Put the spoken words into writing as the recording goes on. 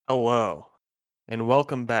Hello, and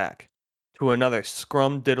welcome back to another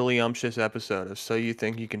scrum-diddly-umptious episode of So You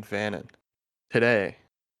Think You Can Fan It. Today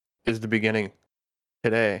is the beginning.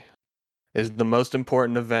 Today is the most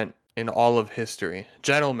important event in all of history.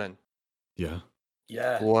 Gentlemen, Yeah.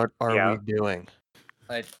 Yeah, what are Yeah. we doing?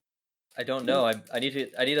 I don't know. I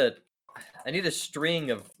need a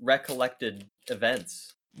string of recollected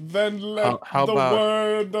events. Then let How the about-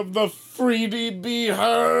 word of the Freedy be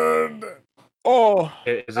heard. Oh,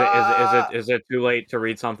 Is it too late to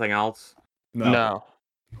read something else? no.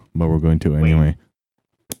 But we're going to Wait. anyway.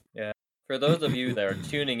 For those of you that are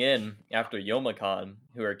tuning in after Youmacon,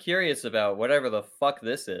 who are curious about whatever the fuck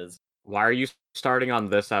this is, Why are you starting on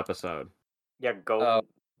this episode? Yeah, go Uh,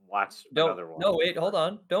 watch don't. another one. No, wait, hold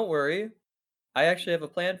on. Don't worry. I actually have a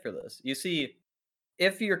plan for this. You see,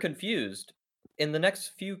 if you're confused, in the next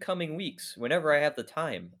few coming weeks, whenever I have the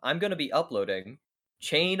time, I'm going to be uploading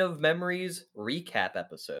Chain of Memories recap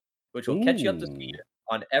episode, which will catch you up to speed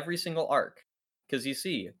on every single arc. Because you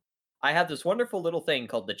see, I have this wonderful little thing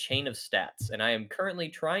called the Chain of Stats, and I am currently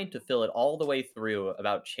trying to fill it all the way through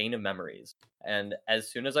about Chain of Memories. And as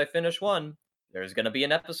soon as I finish one, there's going to be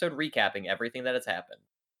an episode recapping everything that has happened.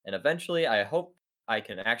 And eventually, I hope I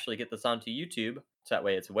can actually get this onto YouTube, so that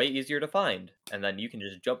way it's way easier to find. And then you can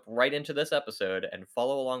just jump right into this episode and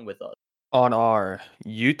follow along with us. On our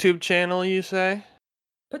YouTube channel, you say?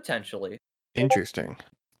 Potentially. Interesting.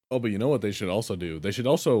 Oh, but you know what they should also do? They should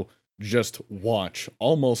also just watch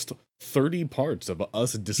almost 30 parts of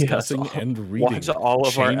us discussing and reading. Watch all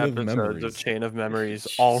of our Chain of episodes Memories. of Chain of Memories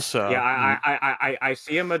also. Yeah, I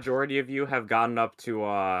see a majority of you have gotten up to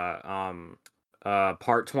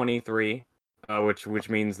part 23, which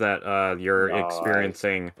means that you're Nice.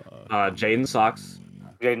 experiencing Jaden sucks.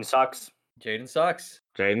 Jaden sucks. Jaden sucks.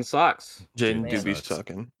 Jaden sucks. Jaden Man. do be sucks.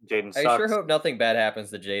 sucking. Jaden I sucks. sure hope nothing bad happens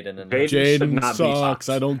to Jaden. And Jaden should Jaden not be sucks.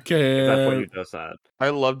 I don't That's what care. you just said. I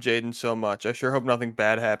love Jaden so much. I sure hope nothing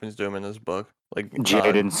bad happens to him in this book. Like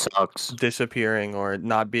Jaden sucks. disappearing or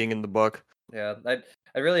not being in the book. yeah,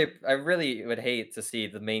 I really would hate to see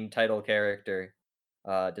the main title character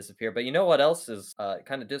disappear. But you know what else is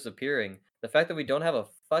kind of disappearing? The fact that we don't have a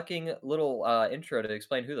fucking little intro to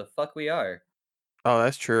explain who the fuck we are. Oh,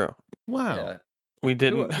 that's true. Wow. Yeah. We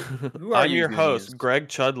didn't. who are I'm you, your host, Goonies? Greg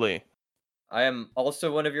Chudley. I am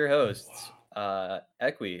also one of your hosts,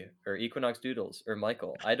 Equi, or Equinox Doodles, or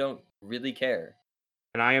Michael. I don't really care.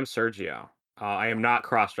 And I am Sergio. I am not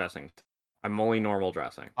cross-dressing. I'm only normal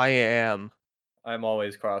dressing. I am. I'm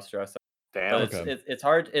always cross-dressing. Damn. But Okay. it's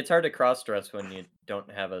hard to cross-dress when you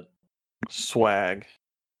don't have a... Swag.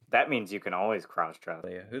 That means you can always cross-dress.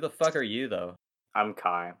 Who the fuck are you, though? I'm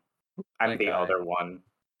Kai. I'm Hi, the Kai. other one.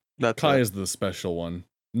 That's Kai it. is the special one.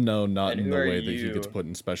 No, not And in who the are way that he gets you? put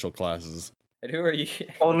in special classes. And who are you?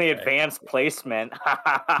 Only Okay. advanced placement.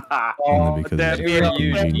 Oh, because dab he's me Who are up,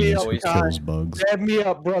 you, dab me Genius up, Voice? Kai. kills bugs. Dab me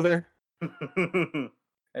up, brother.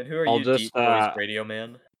 And who are I'll you, just, Deep Voice Radio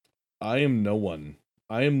Man? I am no one.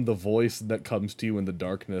 I am the voice that comes to you in the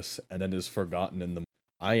darkness and then is forgotten in the.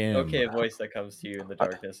 I am. Okay, a voice that comes to you in the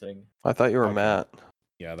darknessing. I thought you were Okay. Matt.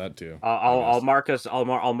 Yeah, that too. I'll mark us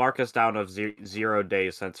down of 0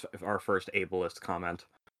 days since our first ableist comment.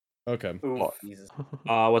 Okay. Oof. Jesus.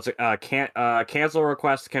 What's it? Cancel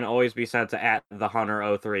requests can always be sent to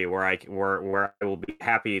 @thehunter03, where I will be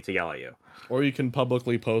happy to yell at you. Or you can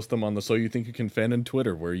publicly post them on the So You Think You Can Fan in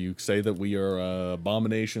Twitter, where you say that we are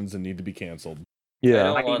abominations and need to be canceled. Yeah.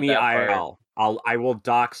 don't Beat want me that part. IRL. I will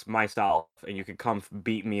dox myself, and you can come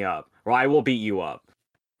beat me up, or I will beat you up.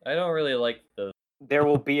 I don't really like the... There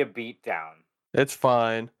will be a beatdown. It's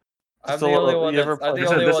fine. I'm Just a the only little- one you ever that's, I'm play- the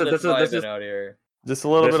only This one is- that's this is- vibing out here. Just a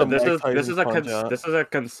little bit of this Mike is Tyson's punch out. this is a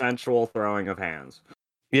consensual throwing of hands.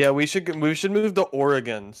 Yeah, we should move to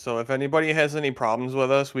Oregon. So if anybody has any problems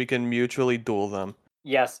with us, we can mutually duel them.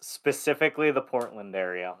 Yes, specifically the Portland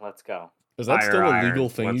area. Let's go. Is that Fire still a iron. legal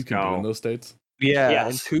thing you Let's can do in go. those states? Yeah,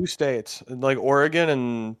 Yes. in 2 states, like Oregon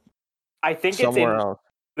and I think it's somewhere in else.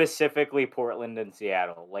 specifically Portland and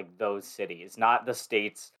Seattle, like those cities, not the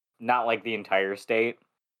states, not like the entire state,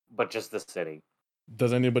 but just the city.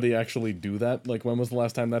 Does anybody actually do that? Like, when was the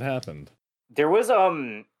last time that happened? There was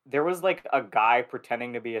like a guy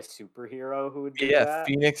pretending to be a superhero who would do Yeah, that.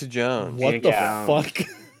 Phoenix Jones. What Phoenix the Jones. fuck?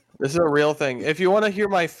 This is a real thing. If you want to hear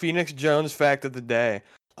my Phoenix Jones fact of the day,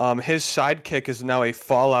 his sidekick is now a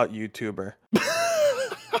Fallout YouTuber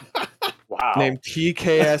Wow. named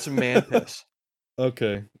TKS Mantis.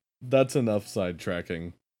 Okay, that's enough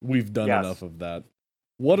sidetracking. We've done Yes. enough of that.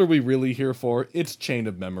 What are we really here for? It's Chain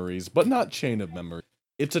of Memories, but not Chain of Memories.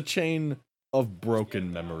 It's a chain of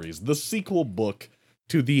broken memories. The sequel book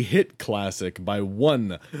to the hit classic by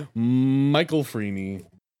one Michael Freeney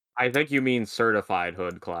I think you mean certified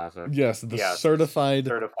hood classic. Yes, the Yes, certified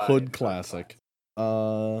certified hood hood classic.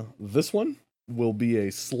 This one will be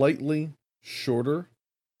a slightly shorter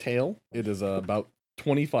tale. It is about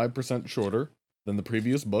 25% shorter than the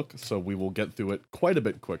previous book, so we will get through it quite a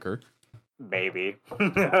bit quicker. Maybe.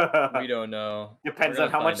 We don't know. Depends We're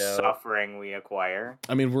on how gonna much find out. suffering we acquire.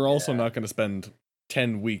 I mean, we're also Yeah. not going to spend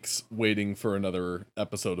 10 weeks waiting for another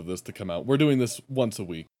episode of this to come out. We're doing this once a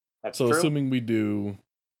week. That's So true. assuming we do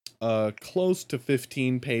close to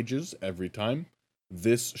 15 pages every time,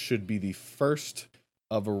 this should be the first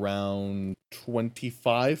of around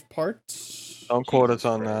 25 parts. Don't quote us Jesus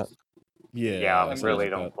on that. Christ. Yeah, I'm really really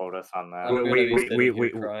don't quote us on that. I'm gonna We- be we- sitting we- here we-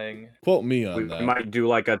 crying. Quote me on We that. might do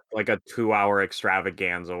like a 2-hour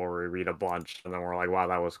extravaganza where we read a bunch and then we're like, wow,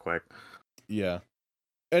 that was quick. Yeah.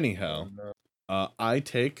 Anyhow, I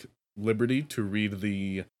take liberty to read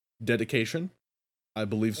the dedication. I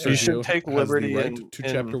believe Sergio You should take has liberty the right in- to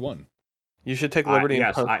in- chapter 1. You should take liberty in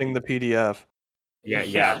yes, posting the PDF. Yeah,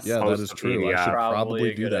 Yes. Yeah, that post is the true. I PDF. should Probably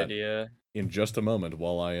probably a do good that idea. in just a moment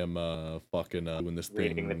while I am fucking doing this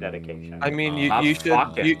Reading the thing. dedication. I mean, you Stop should.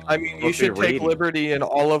 talking. You Mostly should take reading. liberty in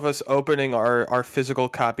all of us opening our physical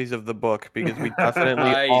copies of the book because we definitely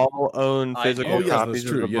I- all own I physical Oh do. yes, copies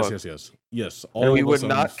that's true. of the Yes, book. yes. And All we of would us own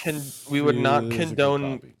not we would not physical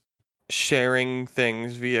condone copies. sharing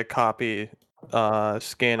things via copy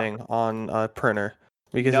scanning on a printer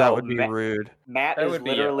because that No, would be rude. Matt That is would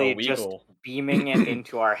be literally just illegal. beaming it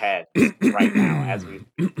into our heads right now as we.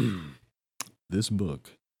 This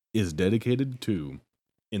book is dedicated to,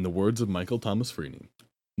 in the words of Michael Thomas Freeney,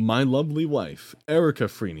 my lovely wife, Erica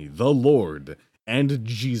Freeney, the Lord, and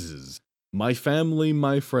Jesus, my family,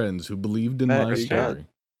 my friends who believed in Matt, my are you good? story.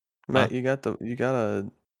 Matt, you got a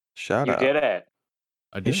shout You out. did it.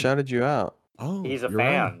 I He did. shouted you out. Oh, He's a you're right.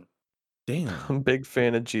 fan. Damn, I'm a big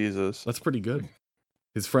fan of Jesus. that's pretty good.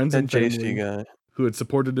 His friends That and JC family guy. who had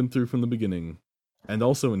supported him through from the beginning, and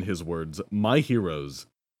also in his words, my heroes,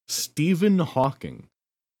 Stephen Hawking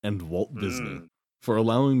and Walt Disney, Mm. for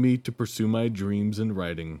allowing me to pursue my dreams in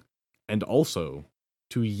writing, and also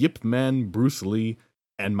to Yip Man Bruce Lee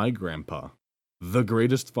and my grandpa, the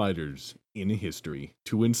greatest fighters in history,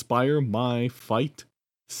 to inspire my fight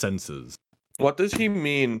senses. What does he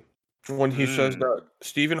mean when he says Mm. that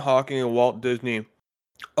Stephen Hawking and Walt Disney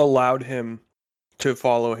allowed him to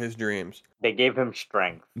follow his dreams? They gave him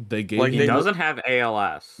strength. They gave Like, He him, doesn't have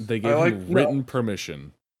ALS. they gave like- him no. written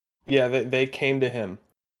permission. Yeah, they came to him.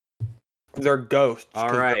 They're ghosts. 'cause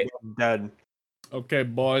All they're right. both dead. Okay,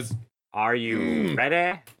 boys, Are you Mm.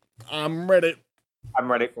 ready? I'm ready.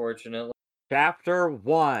 I'm ready. Fortunately. Chapter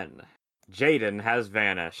 1. Jaden has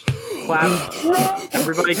vanished. Clap.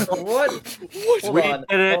 Everybody clap. What? Hold We on.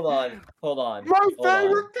 did it. Hold on. My Hold on.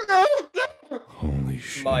 favorite character. Holy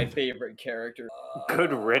shit. My favorite character.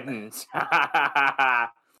 Good riddance. I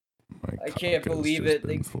can't believe it.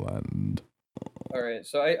 They- flattened. All right,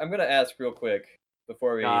 so I'm gonna ask real quick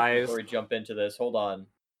before Guys. we jump into this. Hold on.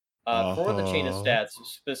 For the chain of Uh-huh. stats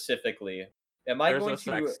specifically, am I There's going a to?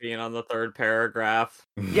 sex scene on the third paragraph.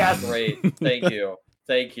 Yes. Great, thank you,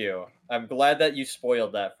 thank you. I'm glad that you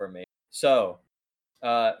spoiled that for me. So,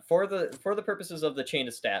 for the purposes of the chain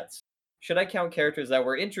of stats, should I count characters that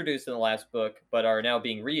were introduced in the last book but are now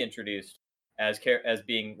being reintroduced as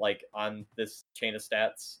being like on this chain of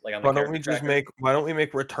stats, like on the Why don't character we just tracker? Why don't we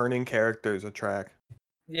make returning characters a track?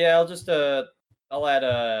 Yeah, I'll just I'll add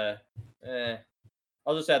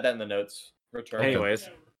I'll just add that in the notes. Return. Anyways,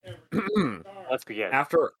 Let's begin.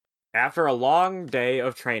 after a long day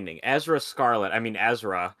of training, Ezra, this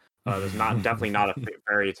is not definitely not a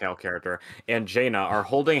fairy tale character, and Jaina are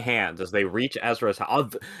holding hands as they reach Ezra's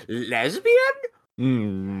house. Lesbian?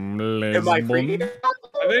 Am I freaking out?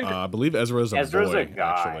 I think I believe Ezra's a Ezra's boy, a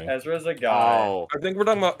guy. actually. Ezra's a guy. Oh, I think we're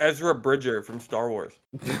talking about Ezra Bridger from Star Wars.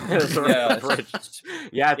 Ezra Yeah. Bridger.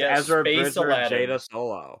 Yeah, it's Yeah, Ezra Space Bridger and Aladdin. Jada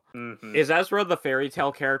Solo. Mhm. Is Ezra the fairy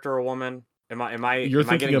tale character a woman? Am I You're am I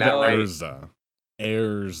thinking getting that about right? Erza.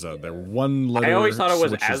 Erza. They're one letter. always thought it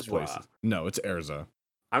was switches Ezra. places. No, it's Erza.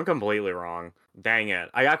 I'm completely wrong. Dang it.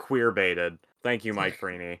 I got queer baited. Thank you, Mike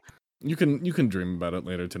Freeney. You can dream about it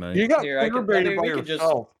later tonight. You got Here, I can- baited by we could just-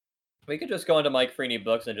 yourself. We could just go into Mike Freeney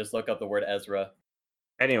books and just look up the word Ezra.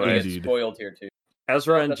 We Anyways, get Indeed. spoiled here too.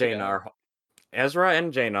 Ezra and That's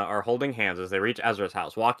okay. Jaina are holding hands as they reach Ezra's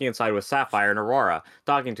house, walking inside with Sapphire and Aurora,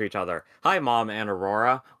 talking to each other. Hi, Mom and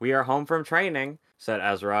Aurora. We are home from training, said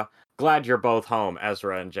Ezra. Glad you're both home,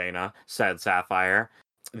 Ezra and Jaina, said Sapphire.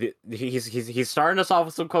 He's starting us off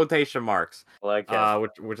with some quotation marks, Like yes.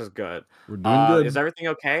 which is good. We're doing good. Is everything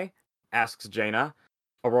okay? Asks Jaina.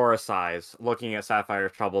 Aurora sighs, looking at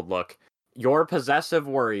Sapphire's troubled look. You're possessive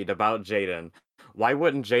worried about Jaden. Why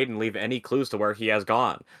wouldn't Jaden leave any clues to where he has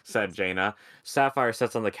gone? Said Jaina. Sapphire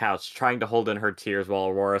sits on the couch, trying to hold in her tears while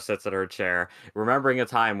Aurora sits at her chair, remembering a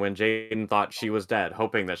time when Jaden thought she was dead,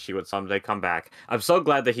 hoping that she would someday come back. I'm so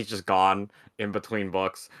glad that he's just gone in between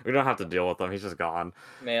books. We don't have to deal with him. He's just gone.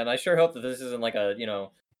 Man, I sure hope that this isn't like a,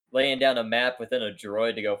 laying down a map within a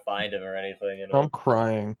droid to go find him or anything, I'm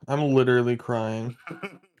crying. I'm literally crying.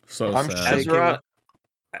 So I'm sad. shaking.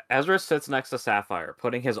 Ezra sits next to Sapphire,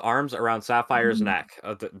 putting his arms around Sapphire's neck.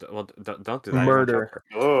 Well, don't do that. Murder.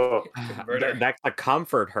 Oh, Next to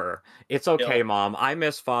comfort her. It's okay, Kill. Mom. I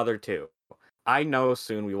miss Father too. I know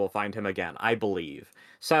soon we will find him again. I believe.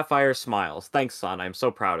 Sapphire smiles. Thanks, son. I'm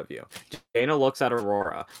so proud of you. Jaina looks at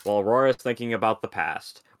Aurora, while Aurora is thinking about the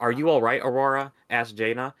past. Are you all right, Aurora? Asked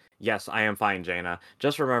Jaina. Yes, I am fine, Jaina.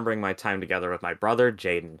 Just remembering my time together with my brother,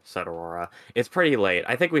 Jaden, said Aurora. It's pretty late.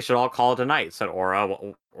 I think we should all call it a night, said Aurora.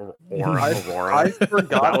 Aurora. I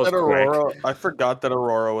forgot was that Aurora. I forgot that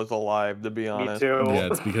Aurora was alive. To be me honest, too. Yeah,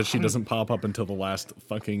 it's because she doesn't pop up until the last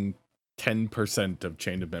fucking 10% of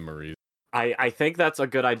Chain of Memories. I think that's a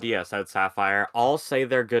good idea, said Sapphire. All say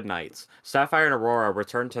their good nights. Sapphire and Aurora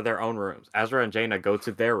return to their own rooms. Ezra and Jaina go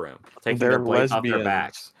to their room, taking They're their blades off their lesbians.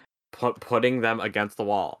 backs, putting them against the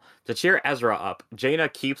wall. To cheer Ezra up, Jaina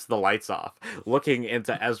keeps the lights off, looking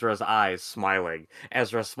into Ezra's eyes, smiling.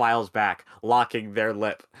 Ezra smiles back, locking their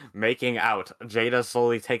lip, making out. Jaina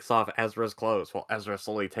slowly takes off Ezra's clothes, while Ezra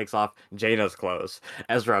slowly takes off Jaina's clothes.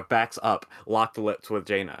 Ezra backs up, locked lips with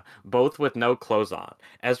Jaina, both with no clothes on.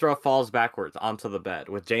 Ezra falls backwards onto the bed,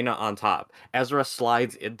 with Jaina on top. Ezra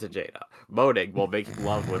slides into Jaina, moaning while making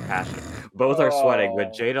love with passion. Both are sweating, when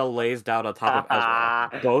Oh. Jaina lays down on top of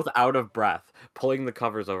Ezra, both out of breath, pulling the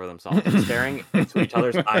covers over themselves, and staring into each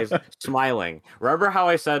other's eyes, smiling. Remember how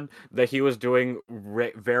I said that he was doing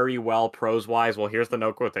very well prose-wise? Well, here's the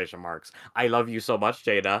no quotation marks. I love you so much,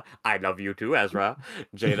 Jaina. I love you too, Ezra.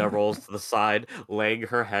 Jaina rolls to the side, laying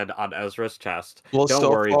her head on Ezra's chest. Well, Don't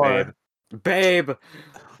so worry, far- babe. Babe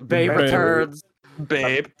Babe. returns.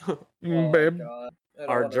 babe. Babe.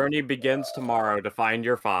 Our journey begins tomorrow to find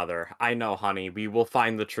your father. I know, honey. We will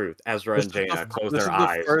find the truth. Ezra This and is the- Jaina close this their is the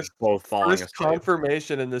eyes, first- both falling First asleep.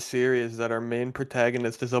 confirmation in the series that our main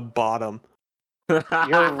protagonist is a bottom. You're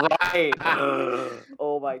right.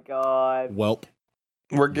 Oh my god. Welp.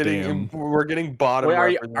 We're getting bottom. Wait, are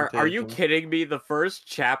you representation. kidding me? The first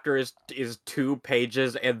chapter is 2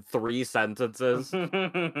 pages and 3 sentences.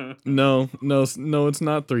 No, it's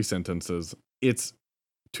not 3 sentences. It's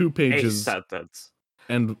 2 A pages sentence.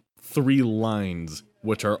 and 3 lines,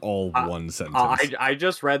 which are all one sentence. I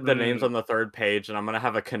just read the names on the 3rd page, and I'm gonna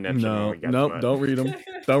have a conniption when we get to it. Don't read them.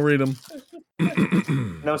 Don't read them.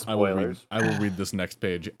 No I will spoilers. read this next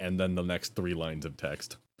page and then the next 3 lines of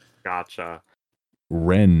text. Gotcha.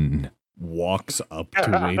 Ren walks up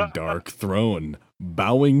to a dark throne,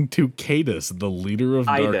 bowing to Cadus, the leader of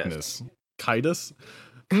Tidus. darkness. Cadus?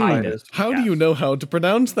 Tidus, How do yes. you know how to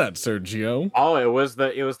pronounce that, Sergio? Oh, it was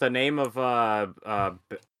the name of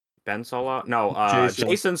Ben Solo? No,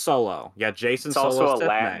 Jason Solo. Yeah, Jason It's Solo's also a Sith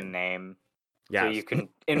Latin name. name, Yes. so you can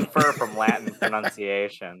infer from Latin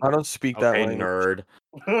pronunciation. I don't speak that Okay, language.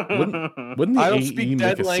 nerd. Wouldn't the I don't AE speak make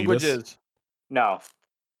dead a cetus? languages. No,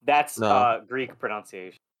 that's No. Greek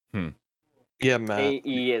pronunciation. Yeah, Matt.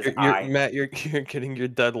 AE is You're- I. Matt, you're getting your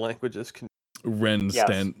dead languages. Ren Yes.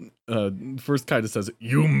 first Kaida says,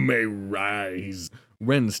 "You may rise."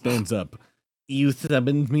 Ren stands up. "You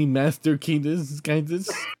summoned me, Master Cadus?"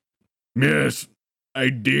 "Yes, I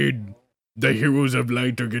did. The heroes of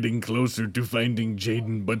light are getting closer to finding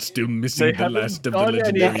Jaden, but still missing They the haven't last of the done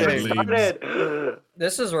legendary anything. blades."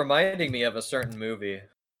 This is reminding me of a certain movie.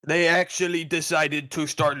 They actually decided to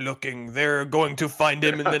start looking. They're going to find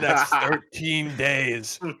him in the next 13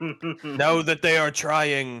 days. Now that they are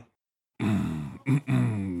trying.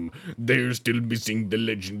 They're still missing the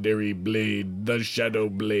legendary blade, the Shadow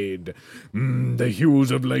Blade. The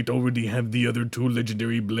heroes of light already have the other 2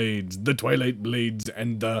 legendary blades, the Twilight Blades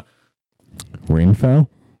and the Rainfall.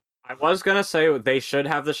 I was gonna say they should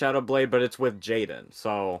have the Shadow Blade, but it's with Jaden.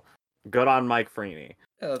 So good on Mike Freeney.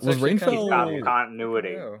 Yeah, that's Was actually kinda Rainfell- Got cool. continuity.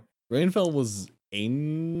 Yeah. Rainfall was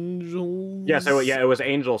Angels. Yeah, so it was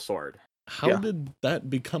Angel Sword. How Yeah. did that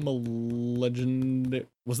become a legend?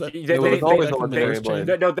 Was that? They- It was they- always they- a legendary blade.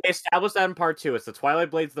 No, they established that in part 2. It's the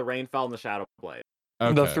Twilight Blades, the Rainfell, and the Shadow Blade. The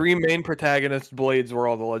Okay. 3 main protagonist blades were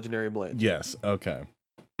all the legendary blades. Yes. Okay.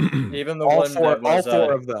 Even the All one four, that was, all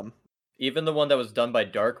 4 of them. even the one that was done by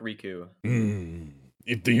Dark Riku.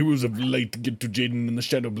 If the heroes of light get to Jaden and the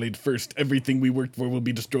Shadow Blade first, everything we worked for will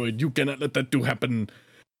be destroyed. You cannot let that do happen.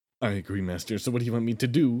 I agree, Master. So what do you want me to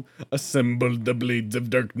do? Assemble the blades of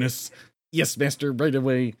darkness. Yes, Master, right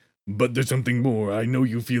away. But there's something more. I know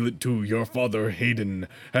you feel it too. Your father, Hayden,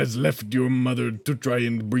 has left your mother to try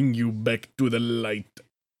and bring you back to the light.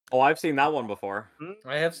 Oh, I've seen that one before.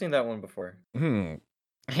 I have seen that one before.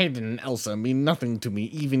 Hayden and Elsa mean nothing to me.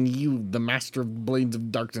 Even you, the master of Blades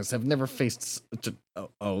of Darkness, have never faced such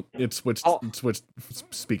a... It switched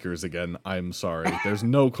speakers again. I'm sorry. There's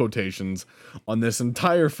no quotations on this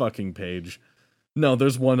entire fucking page. No,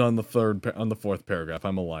 there's one on the fourth paragraph.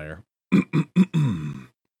 I'm a liar.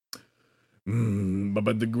 But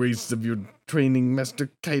by the grace of your training, Master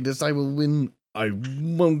Kaidas, I will win. I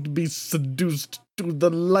won't be seduced to the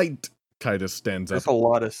light. Kaidas stands up. There's a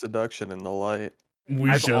lot of seduction in the light. We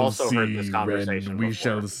I've shall also see, heard this conversation Ren. We before.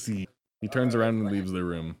 shall see. He turns around and leaves the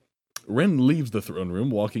room. Ren leaves the throne room,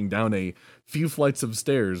 walking down a few flights of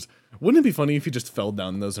stairs. Wouldn't it be funny if he just fell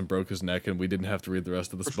down those and broke his neck and we didn't have to read the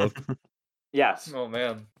rest of this book? Yes. Oh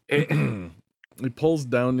man. He pulls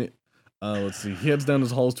down... let's see. He heads down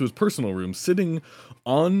his halls to his personal room, sitting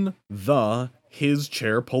on his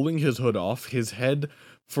chair, pulling his hood off, his head...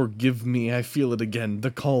 Forgive me, I feel it again. The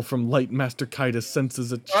call from Light Master Kaidas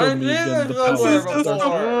senses it. Show me again the power. This is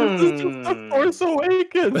the Force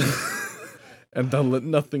Awakens. And I'll let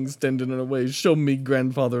nothing stand in our way. Show me,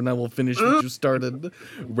 grandfather, and I will finish what you started.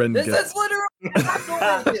 Ren This gets... is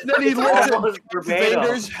literally. Then he looks at Almost verbatim.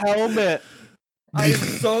 Vader's helmet. I'm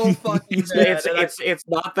so fucking mad. It's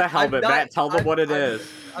not the helmet, Matt. Tell them what it is.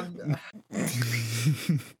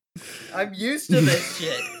 I'm used to this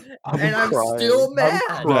shit, and I'm crying. still mad.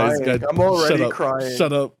 Guys, I'm already shut up. crying.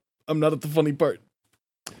 Shut up. I'm not at the funny part.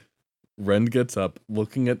 Ren gets up,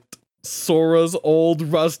 looking at Sora's old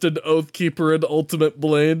rusted Oathkeeper and Ultimate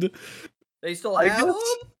Blade. They still I have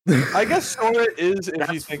I guess Sora is,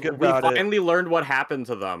 if you think about we it. finally learned what happened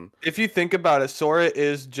to them. If you think about it, Sora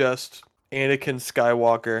is just Anakin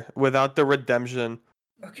Skywalker without the redemption.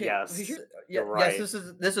 Okay. Yes, Yes, right.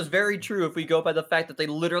 this is very true if we go by the fact that they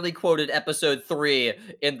literally quoted episode 3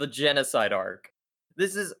 in the genocide arc.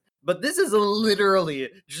 This is literally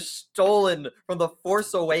just stolen from the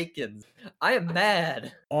Force Awakens. I am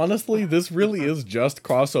mad. Honestly, this really is just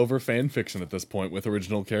crossover fan fiction at this point with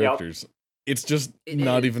original characters. It's just It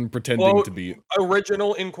not is. even pretending Quote, to be.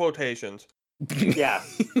 Original in quotations.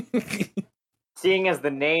 Yes. Seeing as the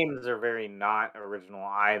names are very not original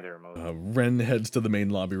either. Ren heads to the main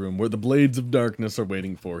lobby room where the Blades of Darkness are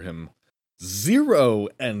waiting for him. Zero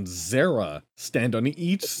and Zera stand on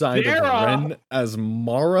each side of Zera! Ren as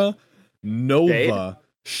Mara, Nova,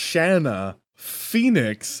 Shanna,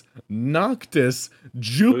 Phoenix, Noctis,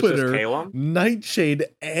 Jupiter, Calum? Nightshade,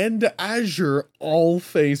 and Azure all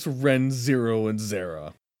face Ren, Zero, and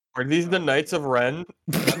Zera. Are these the Knights of Ren?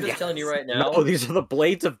 I'm just telling you right now. No, these are the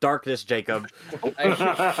Blades of Darkness, Jacob. Is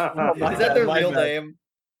that their My real bad. name?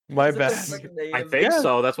 My Is that their bad. fucking name? I think Yeah.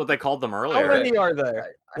 so. That's what they called them How earlier. many are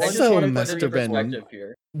there? I just So, want to put it Mr. in Ben, perspective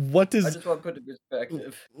here. What I is... just want to put it in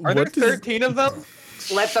perspective. Are there what is- 13 of them?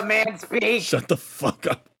 Let the man speak. Shut the fuck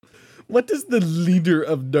up. What is the leader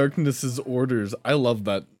of Darkness's orders? I love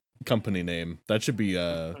that company name. That should be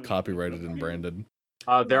copyrighted and branded.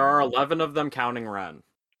 There are 11 of them, counting Ren.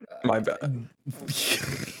 My bad.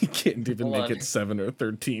 You can't even Hold make on. it 7 or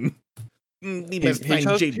 13. We He must find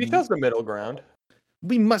chose Jaden. the middle ground.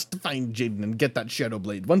 We must find Jaden and get that Shadow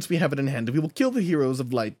Blade. Once we have it in hand, we will kill the heroes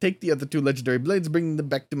of light, take the other 2 legendary blades, bring them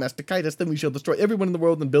back to Master Kaidas, then we shall destroy everyone in the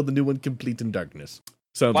world and build a new one complete in darkness.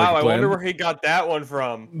 Sounds Wow, like I a plan. wonder where he got that one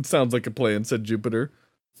from. Sounds like a plan, said Jupiter.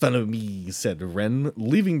 Follow me, said Ren,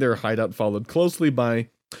 leaving their hideout followed closely by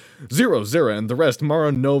Zero, Zera, and the rest,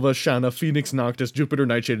 Mara, Nova, Shanna, Phoenix, Noctis, Jupiter,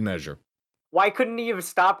 Nightshade, and Azure. Why couldn't he have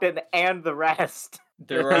stopped it and the rest?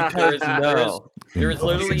 There Because is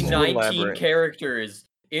literally Too 19 elaborate. characters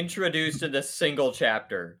introduced in a single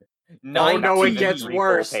chapter. Oh 19. no, it gets Three full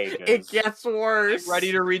worse. pages. It gets worse.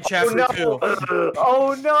 Ready to read Oh chapter no! 2.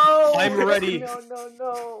 Oh no! I'm ready.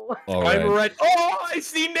 No! All I'm right. ready. Oh, I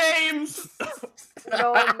see names.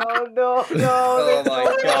 No! Oh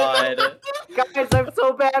my god. Guys, I'm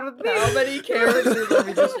so bad with How this. many characters are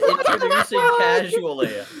we just introducing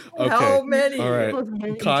casually? How Okay, many? all right.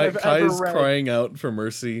 Names Kai, I've Kai ever is read. crying out for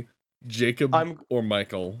mercy. Jacob I'm- or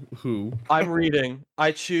Michael? Who? I'm reading.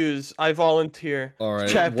 I choose. I volunteer. All right.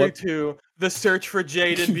 Chapter what- 2. The search for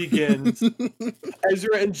Jaden begins.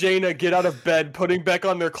 Ezra and Jaina get out of bed, putting back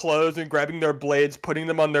on their clothes and grabbing their blades, putting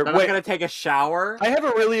them on their. They're not Wait, gonna take a shower. I have a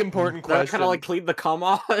really important They're question. kind of like clean the cum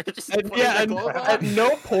off. Just And, putting yeah, their and clothes on. at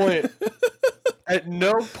no point, at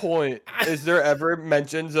no point is there ever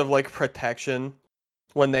mentions of like protection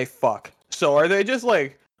when they fuck. So are they just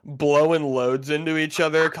like blowing loads into each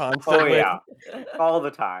other Oh constantly, yeah, all the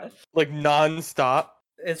time. like nonstop?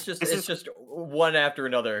 It's just This it's is- just one after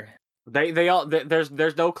another.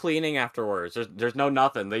 There's no cleaning afterwards. There's no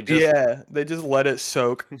nothing. They just Yeah, they just let it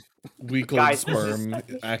soak. Weak old Guys, this is- sperm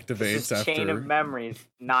This activates is chain of after. memories,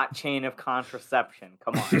 not chain of contraception.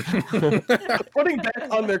 Come on. Putting back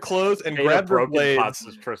on their clothes and made of grab their broken blades.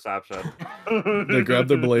 pots perception. They grab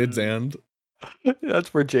their blades and.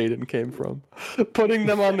 That's where Jaden came from. Putting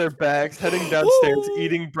them on their backs, heading downstairs,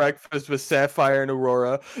 eating breakfast with Sapphire and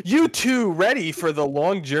Aurora. You two ready for the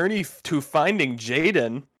long journey to finding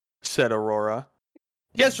Jaden? Said Aurora.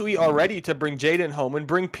 Yes, we are ready to bring Jaden home and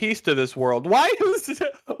bring peace to this world. Why is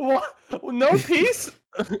what? No peace?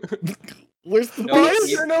 Where's the No, Why he-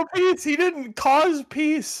 is there no peace? He didn't cause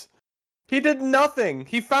peace. He did nothing.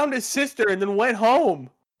 He found his sister and then went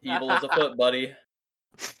home. Evil is afoot, buddy.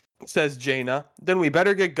 Says Jaina. Then we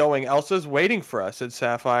better get going. Elsa's waiting for us, said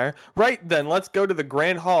Sapphire. Right then, let's go to the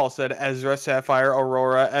Grand Hall, said Ezra, Sapphire,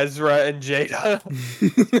 Aurora, Ezra, and Jada.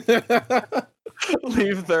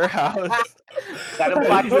 Leave their house. That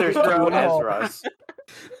implies there's two Brown Hall. Ezras.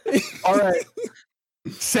 Alright.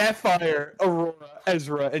 Sapphire, Aurora,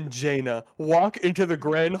 Ezra, and Jaina walk into the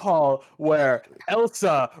Grand Hall where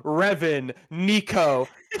Elsa, Revan, Nico,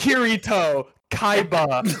 Kirito,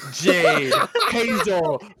 Kaiba, Jade,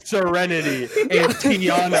 Hazel, Serenity, and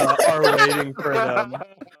Tiana are waiting for them.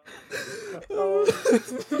 Oh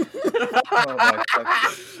my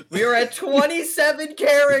fuck. We are at 27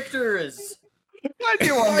 characters. Glad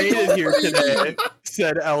you all made it here today,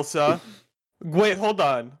 said Elsa. Wait, hold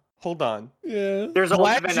on. Yeah. There's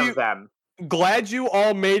Glad 11 you- of them. Glad you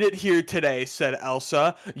all made it here today, said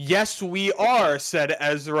Elsa. Yes, we are, said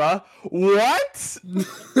Ezra. What?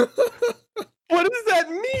 What does that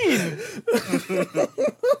mean?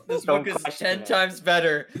 This Don't book is question 10 it. times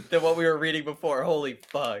better than what we were reading before. Holy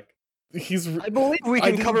fuck. He's. I believe we I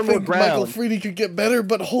can didn't cover more think Michael ground. Freedy could get better,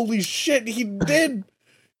 but holy shit, he did.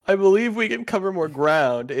 I believe we can cover more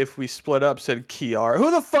ground if we split up, said Kiara. Who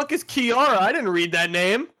the fuck is Kiara? I didn't read that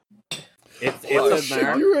name. It's Oh, in shit,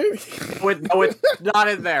 there. you're right. No, it's not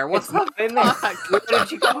in there. What's It's not in there. Where did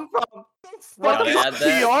she come from? What Gotta is add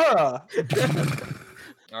that. Kiara?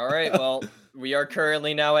 All right, well, we are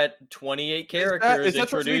currently now at 28 characters is that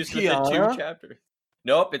supposed to be introduced within Kiara? 2 chapters.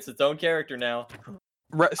 Nope, it's its own character now.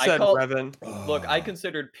 Said call- Revan. Look, I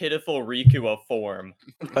considered Pitiful Riku a form.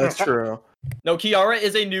 That's true. No, Kiara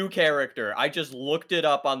is a new character. I just looked it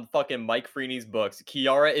up on fucking Mike Freeney's books.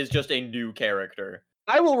 Kiara is just a new character.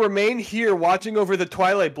 I will remain here watching over the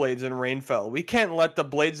Twilight Blades in Rainfell. We can't let the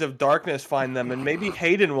Blades of Darkness find them, and maybe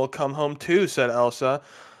Hayden will come home too, said Elsa.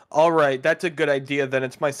 All right, that's a good idea. Then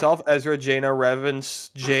it's myself, Ezra, Jaina, Revan,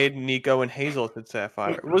 Jade, Nico, and Hazel, said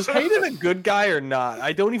Sapphire. Was Hayden a good guy or not?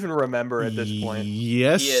 I don't even remember at this point.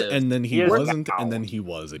 Yes, He is. and then he He is wasn't, now. and then he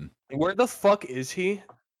wasn't. Where the fuck is he?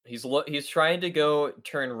 He's trying to go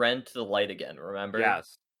turn Ren to the light again, remember?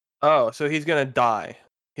 Yes. Oh, so he's gonna die.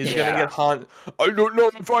 He's gonna Yeah. get haunted. I don't know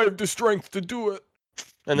if I have the strength to do it.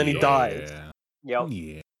 And then he dies. Yeah. Yep.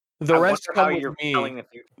 Yeah. The I rest wonder how come you're with me. telling the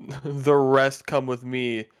future. The rest come with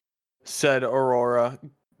me, said Aurora,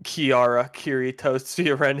 Kiara, Kirito,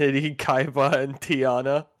 Serenity, Kaiba, and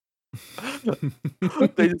Tiana.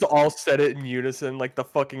 They just all said it in unison like the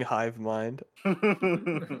fucking hive mind.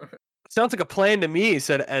 Sounds like a plan to me,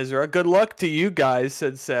 said Ezra. Good luck to you guys,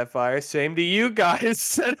 said Sapphire. Same to you guys,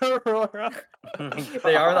 said Aurora.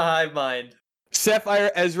 They are the hive mind.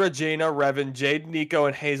 Sapphire, Ezra, Jaina, Revan, Jade, Nico,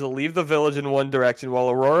 and Hazel leave the village in one direction, while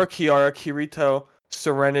Aurora, Kiara, Kirito,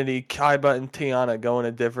 Serenity, Kaiba, and Tiana go in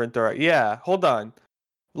a different direction. Yeah, hold on.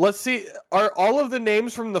 Let's see. Are all of the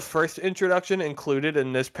names from the first introduction included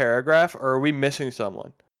in this paragraph, or are we missing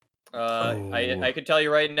someone? I can tell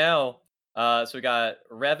you right now. So we got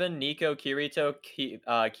Revan, Nico, Kirito,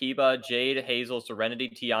 Kiba, Jade, Hazel, Serenity,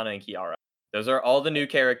 Tiana, and Kiara. Those are all the new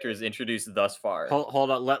characters introduced thus far.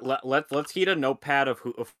 Hold on. Let's heat a notepad of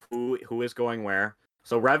who is going where.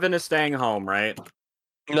 So Revan is staying home, right?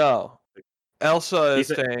 No. Elsa is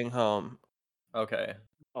He's a- staying home. Okay.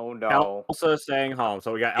 Oh no. Elsa is staying home.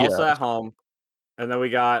 So we got Yeah. Elsa at home, and then we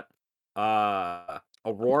got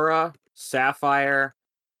Aurora, Sapphire,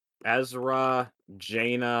 Ezra,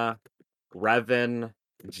 Jaina, Revan,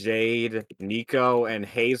 Jade, Nico, and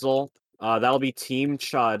Hazel. That'll be Team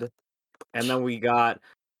Chud. And then we got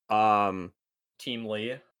Team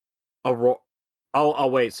Lee. Aurora. Oh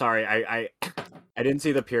wait, sorry. I didn't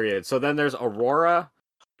see the period. So then there's Aurora,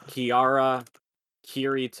 Kiara,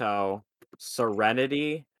 Kirito,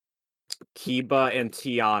 Serenity, Kiba, and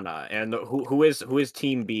Tiana. And who is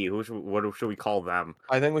Team B? What should we call them?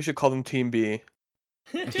 I think we should call them Team B.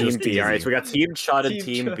 Team B. All right, so we got Team Chud and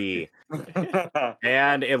Team Team Chud. B,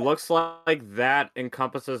 and it looks like that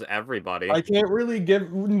encompasses everybody. I can't really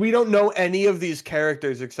give. We don't know any of these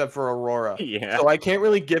characters except for Aurora. Yeah. So I can't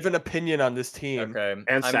really give an opinion on this team. Okay.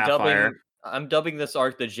 And I'm Sapphire. dubbing this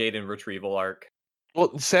arc the Jaden retrieval arc.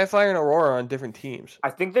 Well, Sapphire and Aurora are on different teams. I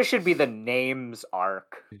think this should be the names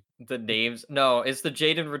arc. The names? No, it's the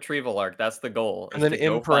Jaden retrieval arc. That's the goal. And is then to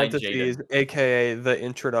go in find parentheses, Jaden. aka the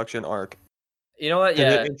introduction arc. You know what? And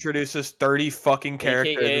Yeah. it introduces 30 fucking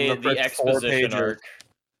characters AKA in the the first 4 exposition pages. arc.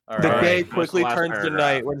 All The right. day Just the quickly last turns to paragraph.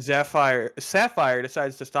 night when Sapphire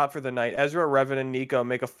decides to stop for the night. Ezra, Revan, and Nico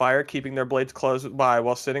make a fire, keeping their blades close by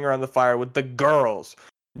while sitting around the fire with the girls.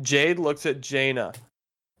 Jade looks at Jaina.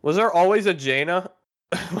 Was there always a Jaina?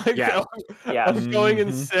 Like, Yeah. Yeah. I'm going Mhm.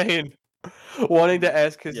 insane. Wanting to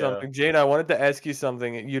ask you Yeah. something. Jaina, I wanted to ask you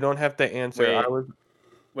something. You don't have to answer. I Wait. was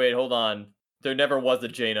Wait, hold on. There never was a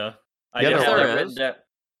Jaina. I Yeah, didn't there have that was. written down.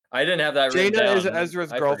 I didn't have that written Jaina down. is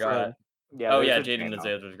Ezra's I girlfriend. forgot. Yeah, Oh there's yeah, a Jaden is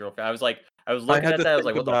Jaina. Ezra's girlfriend. I was looking had at to that. I was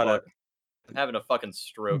like, think what the about fuck? I'm having a fucking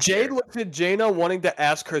stroke. Jade here. looks at Jaina wanting to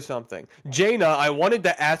ask her something. Jaina, I wanted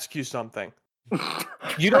to ask you something.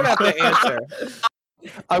 You don't have to answer.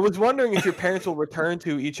 I was wondering if your parents will return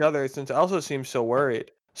to each other since Elsa seems so worried,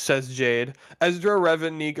 says Jade. Ezra,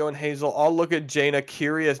 Revan, Nico, and Hazel all look at Jaina,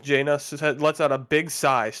 curious. Jaina lets out a big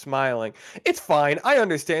sigh, smiling. It's fine. I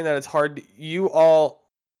understand that it's hard.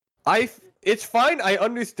 It's fine. I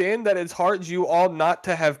understand that it's hard you all not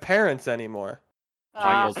to have parents anymore.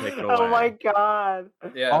 Michael, take it Oh my away. god.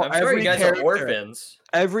 Yeah, Oh, I'm sure every you guys character. are orphans.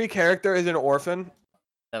 Every character is an orphan.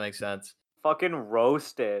 That makes sense. Fucking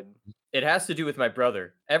roasted. It has to do with my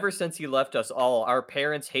brother. Ever since he left us all, our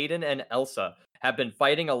parents, Hayden and Elsa, have been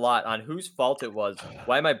fighting a lot on whose fault it was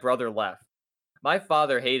why my brother left. My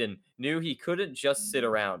father, Hayden, knew he couldn't just sit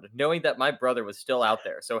around, knowing that my brother was still out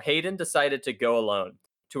there, so Hayden decided to go alone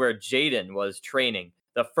to where Jaden was training,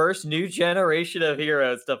 the first new generation of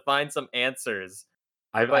heroes to find some ansers.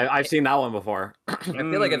 I've seen that one before. I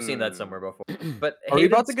feel like I've seen that somewhere before. But Are we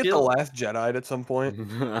about Hayden to get the still- Last Jedi at some point?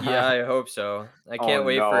 Yeah, I hope so. I can't Oh,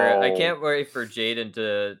 wait no. for Jaden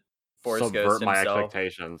to Force Ghost Subvert my himself.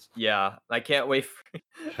 expectations. Yeah, I can't wait for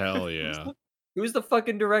Hell yeah. Who's the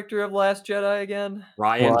fucking director of Last Jedi again?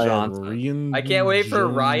 Ryan Ryan Johnson. I can't wait for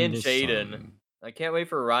Ryan Johnson. Jaden. I can't wait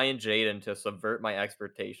for Ryan Jaden to subvert my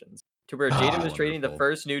expectations. To where Ah, Jaden was training the wonderful.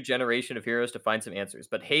 first new generation of heroes to find some answers,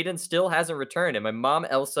 but Hayden still hasn't returned, and my mom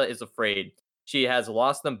Elsa is afraid. She has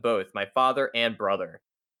lost them both, my father and brother,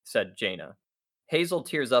 said Jaina. Hazel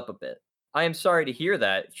tears up a bit. I am sorry to hear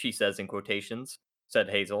that, she says in quotations, said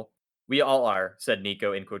Hazel. We all are, said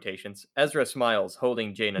Nico in quotations. Ezra smiles,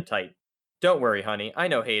 holding Jaina tight. Don't worry, honey. I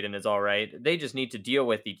know Hayden is all right. They just need to deal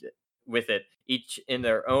with it, each in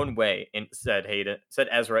their own way, said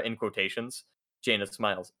Ezra in quotations. Jaina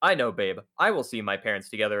smiles. I know, babe. I will see my parents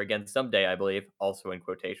together again someday, I believe, also in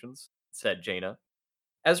quotations, said Jaina.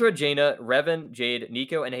 Ezra, Jaina, Revan, Jade,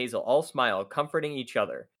 Nico, and Hazel all smile, comforting each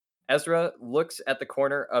other. Ezra looks at the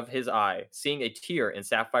corner of his eye, seeing a tear in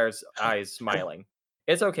Sapphire's eyes, smiling.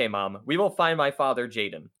 It's okay, Mom. We will find my father,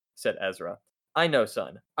 Jaden, said Ezra. I know,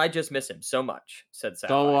 son. I just miss him so much, said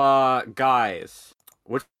Sapphire. So, guys,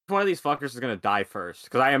 which one of these fuckers is gonna die first?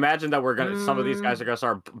 Because I imagine that some of these guys are gonna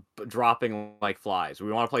start dropping like flies.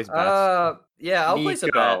 We want to place bets. Yeah, I'll place a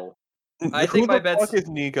bet. Nico. I Who think my the bet's- fuck is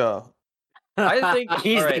Nico? I think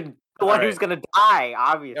He's all right. the one Alright. who's gonna die,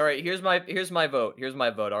 obviously. All right, here's my vote. Here's my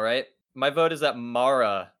vote, all right? My vote is that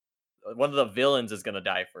Mara, one of the villains, is gonna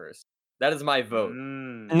die first. That is my vote.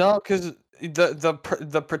 No, because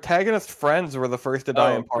the protagonist friends were the first to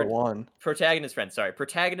die in part one. Protagonist friends, sorry.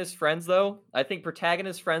 Protagonist friends, though. I think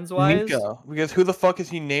protagonist friends wise. Nico, because who the fuck is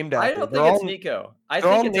he named after? I don't They're think it's all- Nico. I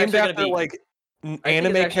They're all think it's named actually after gonna be like I think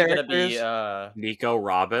anime it's actually characters. gonna be Nico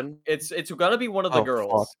Robin. it's gonna be one of the Oh,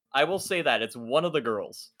 girls. fuck. I will say that it's one of the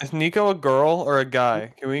girls. Is Nico a girl or a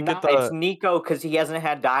guy? Can we No, get it's the? Nico because he hasn't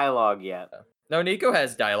had dialogue yet. No, Nico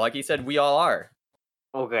has dialogue. He said we all are.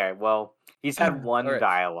 Okay, well, he's had one Alright.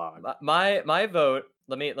 dialogue. My vote.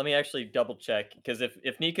 Let me actually double check because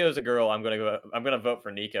if Nico's a girl, I'm gonna vote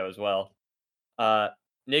for Nico as well.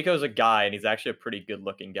 Nico's a guy and he's actually a pretty good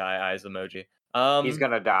looking guy. Eyes emoji. He's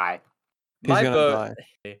gonna die. He's my gonna vote.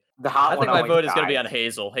 die. The hot I think one my always vote is gonna be dies. on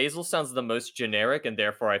Hazel. Hazel sounds the most generic and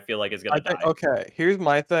therefore I feel like is gonna I think, die. okay, here's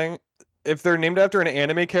my thing. If they're named after an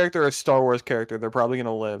anime character or a Star Wars character, they're probably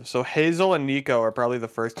gonna live. So Hazel and Nico are probably the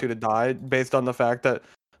first two to die, based on the fact that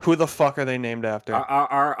who the fuck are they named after?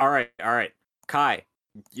 All right. Kai,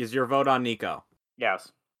 is your vote on Nico?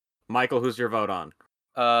 Yes. Michael, who's your vote on?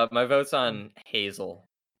 My vote's on Hazel.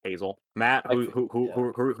 Hazel. Matt, I who fe- who, who, yeah.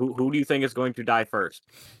 who who who do you think is going to die first?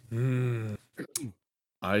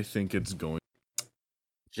 I think it's going.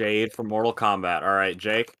 Jade from Mortal Kombat. All right,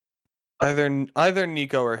 Jake, Either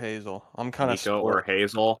Nico or Hazel. I'm kind of Nico, split. or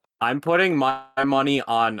Hazel. I'm putting my money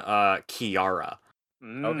on Kiara.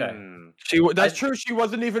 That's true. She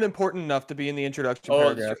wasn't even important enough to be in the introduction Oh,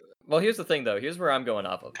 paragraph. well, here's the thing, though. Here's where I'm going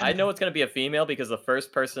off of. I know it's going to be a female because the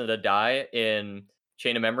first person to die in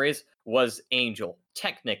Chain of Memories was Angel,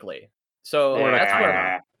 technically. So that's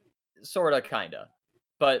where, sort of, kind of.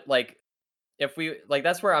 But, like, if we, like,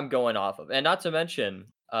 that's where I'm going off of. And not to mention,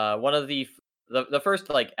 one of the first,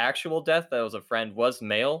 like, actual death that was a friend was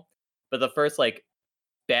male, but the first, like,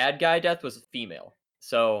 bad guy death was female.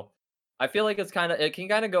 So I feel like it can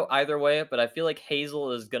kind of go either way, but I feel like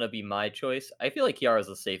Hazel is gonna be my choice. I feel like Kiara is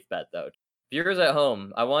a safe bet though. Viewers at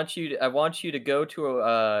home, I want you to go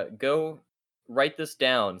to go write this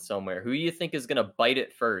down somewhere. Who do you think is gonna bite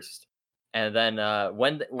it first? And then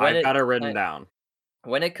when I've got it written down.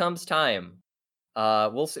 When it comes time,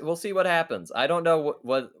 we'll see what happens. I don't know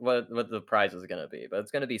what the prize is gonna be, but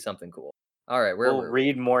it's gonna be something cool. All right, we'll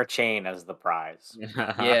read more Chain as the prize.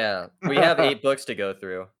 Yeah, we have 8 books to go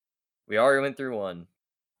through. We already went through 1.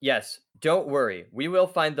 Yes, don't worry. We will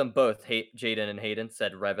find them both, Jaden and Hayden,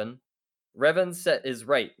 said Revan. Revan is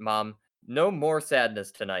right, Mom. No more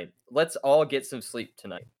sadness tonight. Let's all get some sleep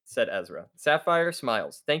tonight, said Ezra. Sapphire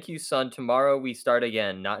smiles. Thank you, son. Tomorrow we start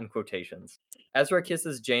again, not in quotations. Ezra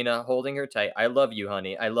kisses Jaina, holding her tight. I love you,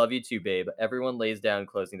 honey. I love you too, babe. Everyone lays down,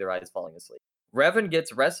 closing their eyes, falling asleep. Revan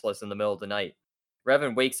gets restless in the middle of the night.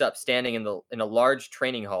 Revan wakes up standing in a large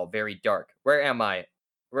training hall, very dark. Where am I?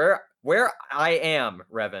 Where I am,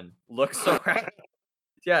 Revan looks around.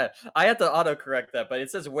 Yeah, I had to autocorrect that, but it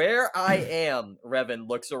says where I am, Revan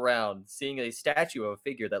looks around, seeing a statue of a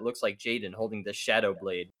figure that looks like Jaden holding the shadow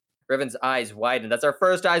blade. Revan's eyes widen. That's our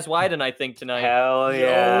first eyes widen, I think, tonight. Hell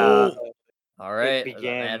yeah. All right,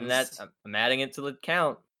 begins. I'm adding it to the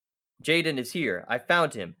count. Jaden is here. I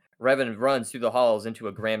found him. Revan runs through the halls into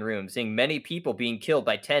a grand room, seeing many people being killed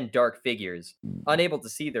by 10 dark figures. Unable to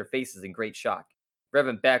see their faces in great shock,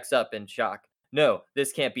 Revan backs up in shock. No,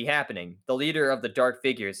 this can't be happening. The leader of the dark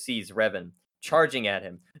figures sees Revan, charging at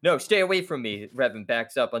him. No, stay away from me. Revan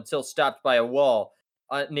backs up until stopped by a wall,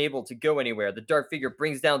 unable to go anywhere. The dark figure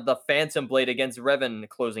brings down the phantom blade against Revan,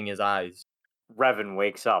 closing his eyes. Revan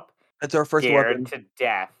wakes up. That's our first scared weapon. to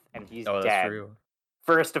death, and he's dead. That's true.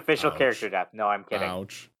 First official Ouch. character death. No, I'm kidding.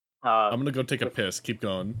 Ouch. I'm gonna go take a piss. Keep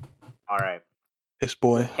going. All right. This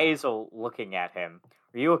boy. Hazel looking at him.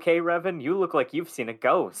 Are you okay, Revan? You look like you've seen a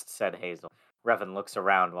ghost, said Hazel. Revan looks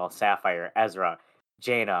around while Sapphire, Ezra,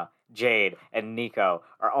 Jaina, Jade, and Nico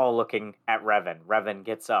are all looking at Revan. Revan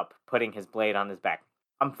gets up, putting his blade on his back.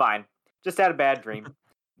 I'm fine. Just had a bad dream.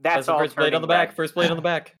 That's all. First blade on the back. First blade on the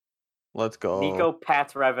back. Let's go. Nico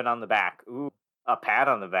pats Revan on the back. Ooh, a pat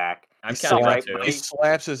on the back. I'm counting that too. He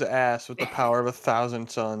slaps his ass with the power of 1,000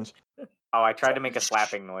 suns. Oh, I tried to make a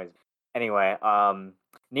slapping noise. Anyway,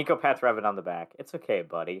 Nico pats Revan on the back. It's okay,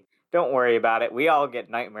 buddy. Don't worry about it. We all get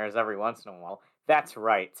nightmares every once in a while. That's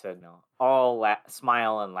right, said Noah. All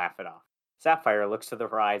smile and laugh it off. Sapphire looks to the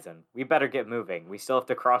horizon. We better get moving. We still have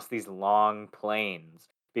to cross these long plains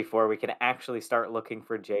before we can actually start looking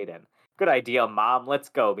for Jaden. Good idea, Mom. Let's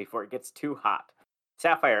go before it gets too hot.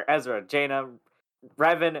 Sapphire, Ezra, Jaina,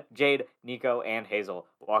 Revan, Jade, Nico, and Hazel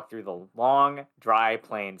walk through the long, dry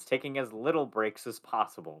plains, taking as little breaks as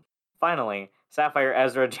possible. Finally, Sapphire,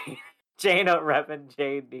 Ezra, Jaina, Revan,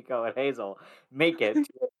 Jade, Nico, and Hazel make it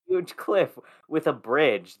to a huge cliff with a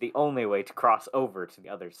bridge, the only way to cross over to the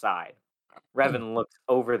other side. Revan looks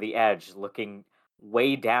over the edge, looking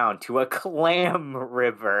way down to a clam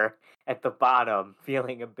river at the bottom,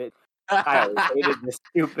 feeling a bit... I hated this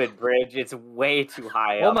stupid bridge. It's way too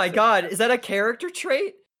high up. Oh my god, is that a character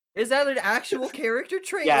trait? Is that an actual character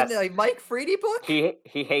trait Yes. in a Mike Freedy book? He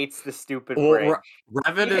hates the stupid bridge.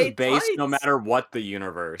 Revan He is hates based no heights. matter what the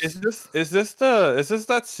universe. Is this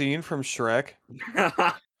that scene from Shrek?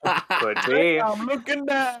 Could be. I'm looking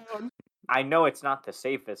down. I know it's not the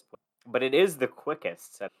safest, but it is the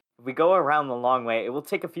quickest. So if we go around the long way, it will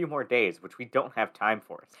take a few more days, which we don't have time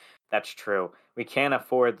for. That's true. We can't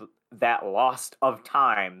afford that loss of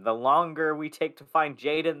time. The longer we take to find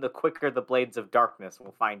Jaden, the quicker the Blades of Darkness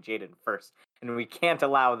will find Jaden first. And we can't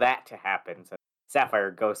allow that to happen. So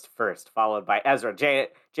Sapphire goes first, followed by Ezra,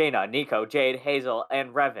 Jaina, Nico, Jade, Hazel,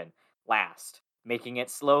 and Revan last, making it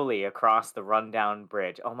slowly across the rundown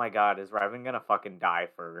bridge. Oh my god, is Revan gonna fucking die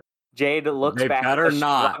first? Jade looks They back better at the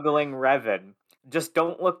not. struggling Revan. Just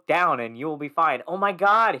don't look down and you will be fine. Oh my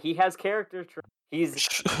god, he has character traits. He's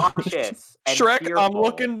cautious and Shrek, fearful. I'm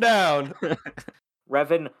looking down.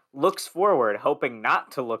 Revan looks forward, hoping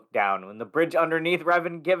not to look down. When the bridge underneath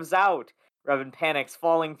Revan gives out, Revan panics,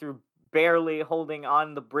 falling through, barely holding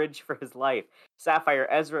on the bridge for his life. Sapphire,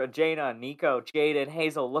 Ezra, Jaina, Nico, Jade, and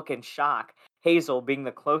Hazel look in shock. Hazel, being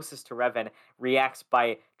the closest to Revan, reacts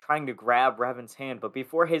by trying to grab Revan's hand, but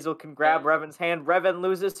before Hazel can grab Revan's hand, Revan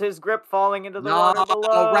loses his grip, falling into the water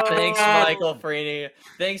below. Thanks, Michael Freeney.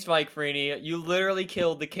 Thanks, Mike Freeney. You literally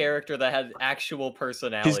killed the character that had actual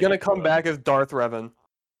personality. He's gonna come to him. back as Darth Revan.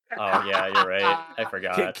 Oh yeah, you're right. I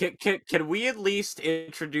forgot. Can we at least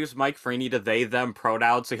introduce Mike Freeney to they them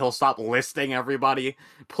pronouns so he'll stop listing everybody?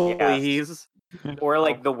 Please. Or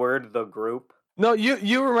like the word the group. No,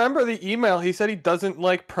 you remember the email? He said he doesn't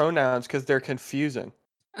like pronouns because they're confusing.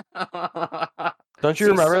 Don't you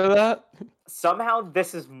remember that? Somehow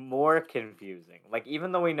this is more confusing. Like,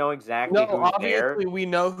 even though we know exactly No, who's there, obviously we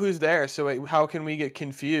know who's there. So how can we get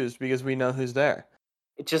confused because we know who's there?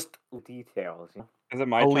 it just details. Is it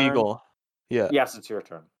my turn? Illegal. Yeah. Yes, it's your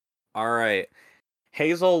turn. All right.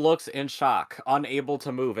 Hazel looks in shock, unable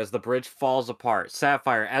to move as the bridge falls apart.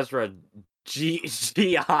 Sapphire, Ezra,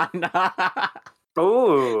 Gianna.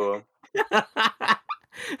 Ooh.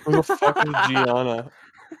 Who the fuck is Gianna?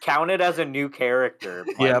 Count it as a new character.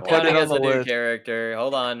 Yeah, Michael. put it Counting on as the a new list. character.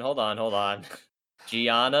 Hold on.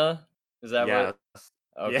 Gianna? Is that Yes.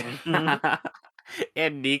 what? Okay. Yeah.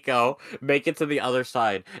 And Nico make it to the other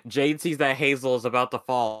side. Jade sees that Hazel is about to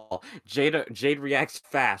fall. Jade reacts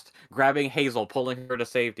fast, grabbing Hazel, pulling her to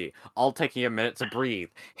safety, all taking a minute to breathe.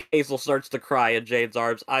 Hazel starts to cry in Jade's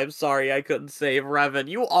arms. I'm sorry I couldn't save Revan.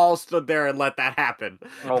 You all stood there and let that happen.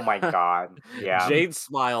 Oh my god. Yeah. Jade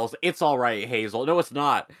smiles. It's all right, Hazel. No, it's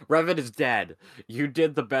not. Revan is dead. You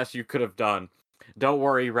did the best you could have done. Don't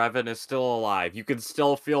worry, Revan is still alive. You can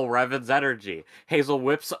still feel Revan's energy. Hazel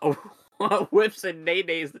whips and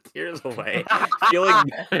nays the tears away. Feeling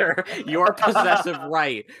better. Your possessive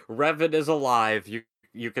right. Revan is alive.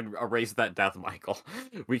 You can erase that death, Michael.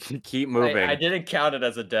 We can keep moving. I didn't count it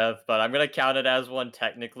as a death, but I'm gonna count it as one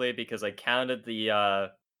technically because I counted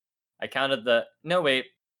the. No, wait.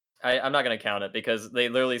 I'm not gonna count it because they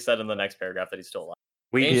literally said in the next paragraph that he's still alive.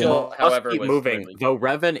 We Angel, must however, keep was moving. literally- Though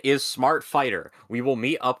Revan is smart fighter, we will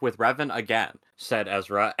meet up with Revan again, said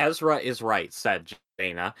Ezra. Ezra is right, said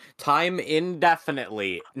Jaina. Time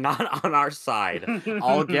indefinitely, not on our side.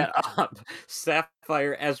 I'll get up.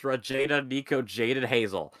 Sapphire, Ezra, Jaina, Nico, Jade, and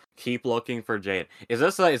Hazel. Keep looking for Jade. Is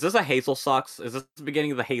this a Hazel sucks? Is this the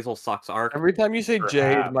beginning of the Hazel sucks arc? Every time you say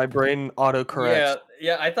Jade, Perhaps. my brain autocorrects.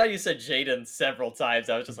 Yeah. I thought you said Jaden several times.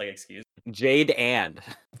 I was just like, excuse Jade and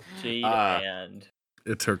Jade Uh, and.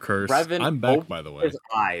 It's her curse. Revan I'm back, opens by the way. his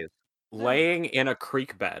eyes, laying in a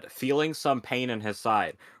creek bed, feeling some pain in his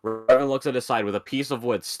side. Revan looks at his side with a piece of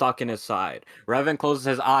wood stuck in his side. Revan closes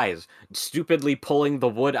his eyes, stupidly pulling the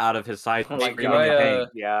wood out of his side, Oh my screaming God. in pain.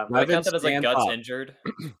 Yeah. Do I Revan count that as like stands guts up, injured?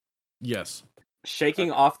 Yes.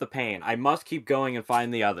 shaking off the pain. I must keep going and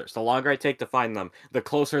find the others. The longer I take to find them, the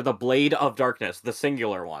closer the Blade of Darkness, the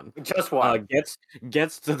singular one, Just one.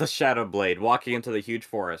 gets to the Shadow Blade, walking into the huge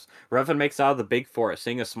forest. Revan makes out of the big forest,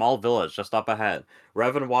 seeing a small village just up ahead.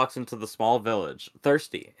 Revan walks into the small village,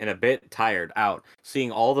 thirsty and a bit tired out,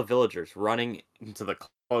 seeing all the villagers running into the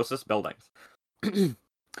closest buildings. Oh,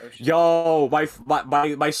 shit. Yo,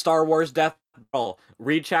 my Star Wars Death Battle.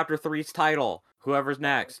 Read Chapter 3's title. Whoever's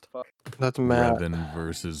next. That's Matt. Revan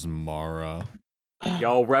versus Mara.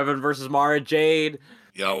 Yo, Revan versus Mara Jade.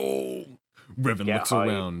 Yo! Revan Get looks hype.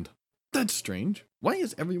 around. That's strange. Why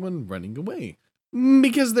is everyone running away?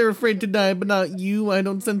 Because they're afraid to die, but not you. I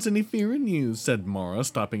don't sense any fear in you, said Mara,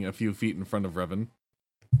 stopping a few feet in front of Revan.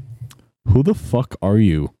 Who the fuck are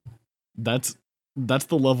you? That's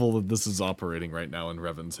the level that this is operating right now in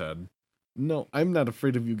Revan's head. No, I'm not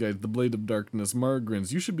afraid of you guys. The Blade of Darkness, Mara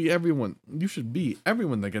grins. You should be everyone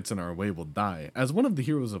that gets in our way will die. As one of the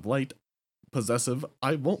heroes of light, possessive,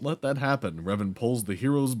 I won't let that happen. Revan pulls the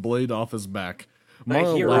hero's blade off his back. The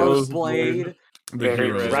Mara Hero's laughs. Blade. The Very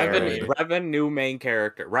hero's good. blade. Revan, new main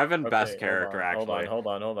character. Revan, best Okay, character, actually. Hold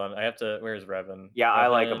on. I have to. Where's Revan? Yeah, I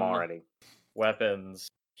like him Revan, already. Weapons,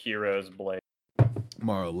 heroes, blade.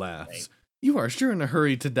 Mara laughs. You are sure in a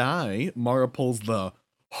hurry to die. Mara pulls the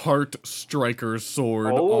Heart Striker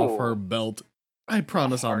sword off her Oh. belt. I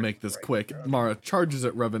promise I'll make this quick. Mara charges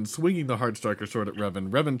at Revan, swinging the Heart Striker sword at Revan.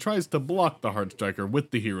 Revan tries to block the Heart Striker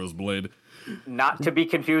with the hero's blade. Not to be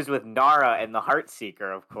confused with Nara and the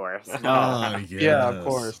Heartseeker, of course. Ah, yes. Yeah, of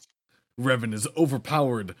course. Revan is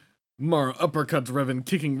overpowered. Mara uppercuts Revan,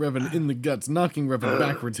 kicking Revan in the guts, knocking Revan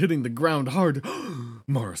backwards, hitting the ground hard.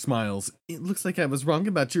 Mara smiles. It looks like I was wrong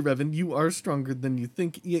about you, Revan. You are stronger than you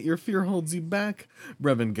think, yet your fear holds you back.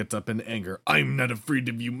 Revan gets up in anger. I'm not afraid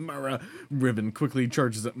of you, Mara. Revan quickly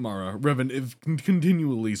charges at Mara. Revan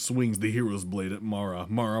continually swings the hero's blade at Mara.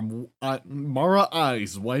 Mara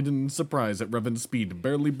eyes widen in surprise at Revan's speed,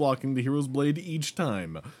 barely blocking the hero's blade each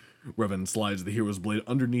time. Revan slides the hero's blade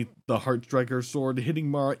underneath the Heartstriker sword, hitting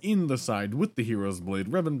Mara in the side with the hero's blade.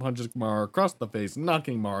 Revan punches Mara across the face,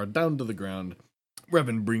 knocking Mara down to the ground.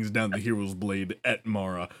 Revan brings down the hero's blade at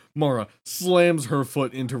Mara. Mara slams her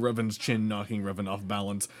foot into Revan's chin, knocking Revan off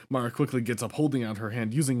balance. Mara quickly gets up, holding out her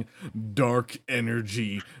hand, using dark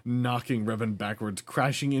energy, knocking Revan backwards,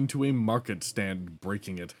 crashing into a market stand,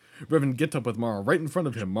 breaking it. Revan gets up with Mara right in front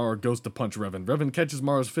of him. Mara goes to punch Revan. Revan catches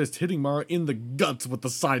Mara's fist, hitting Mara in the guts with the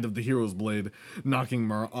side of the hero's blade, knocking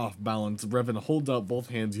Mara off balance. Revan holds out both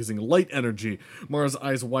hands using light energy. Mara's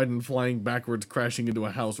eyes widen, flying backwards, crashing into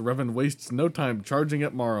a house. Revan wastes no time charging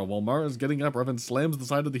at Mara. While Mara is getting up, Revan slams the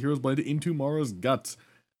side of the hero's blade into Mara's guts.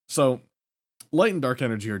 So, light and dark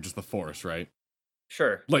energy are just the force, right?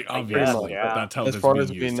 Sure. Like, obviously, yeah. that's how As this far being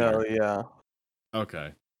as we used know, here. yeah.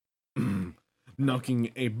 Okay.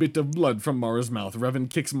 Knocking a bit of blood from Mara's mouth, Revan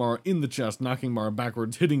kicks Mara in the chest, knocking Mara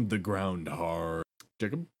backwards, hitting the ground hard.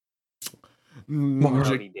 Jacob? Mara.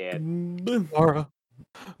 Already dead.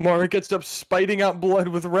 Mara gets up, spiting out blood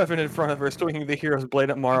with Revan in front of her, swinging the hero's blade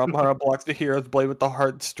at Mara. Mara blocks the hero's blade with the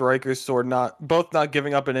Heartstriker's sword, both not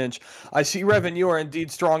giving up an inch. I see, Revan, you are indeed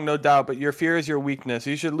strong, no doubt, but your fear is your weakness.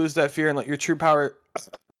 You should lose that fear and let your true power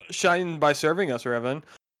shine by serving us, Revan.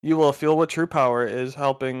 You will feel what true power is,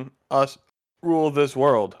 helping us rule this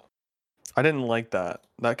world. I didn't like that.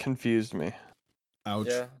 That confused me. Ouch.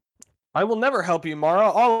 Yeah. I will never help you, Mara.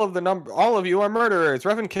 All of you are murderers.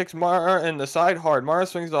 Revan kicks Mara in the side hard. Mara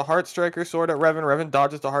swings the Heartstriker sword at Revan. Revan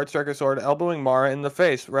dodges the Heartstriker sword, elbowing Mara in the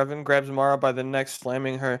face. Revan grabs Mara by the neck,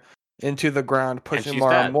 slamming her into the ground, pushing she's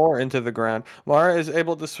Mara dead. more into the ground. Mara is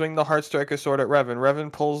able to swing the Heartstriker sword at Revan.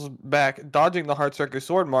 Revan pulls back, dodging the Heartstriker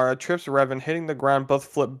sword. Mara trips Revan, hitting the ground. Both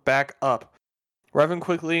flip back up. Revan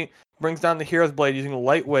quickly brings down the hero's blade using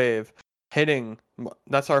light wave, hitting.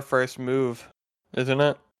 That's our first move, isn't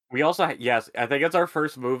it? We also, yes, I think it's our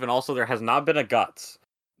first move, and also there has not been a guts.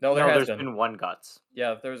 No, there No, has there's been one guts.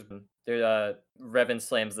 Yeah, there's been. Revan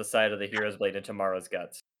slams the side of the hero's blade into Mara's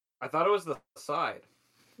guts. I thought it was the side.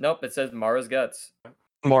 Nope, it says Mara's guts.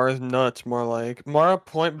 Mara's nuts, more like Mara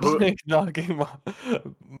point blank knocking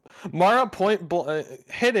Mara point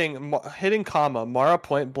hitting comma Mara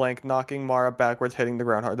point blank knocking Mara backwards, hitting the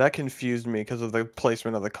ground hard. That confused me because of the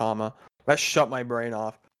placement of the comma. That shut my brain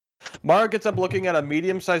off. Mara gets up looking at a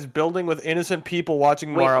medium-sized building with innocent people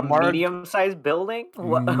watching Wait, Mara. Mara, medium-sized building?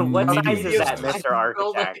 What size is that, Medium-sized Mr.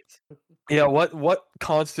 Architect? yeah, what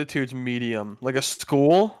constitutes medium? Like a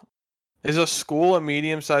school? Is a school a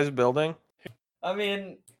medium-sized building? I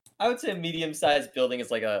mean, I would say a medium-sized building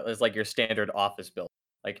is like your standard office building.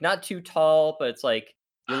 Like not too tall, but it's like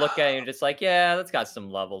you look at it and you're just like, yeah, that's got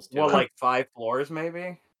some levels to Well, it. like 5 floors,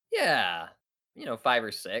 maybe? Yeah, 5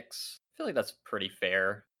 or 6. I feel like that's pretty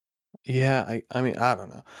fair. Yeah, I mean, I don't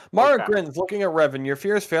know. Mara Okay. grins, looking at Revan. Your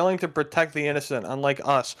fear is failing to protect the innocent, unlike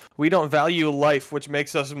us. We don't value life, which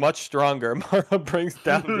makes us much stronger. Mara brings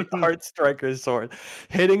down the Heartstriker's sword,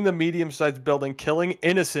 hitting the medium-sized building, killing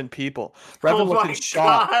innocent people. Revan looking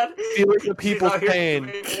shocked, feeling the people's pain.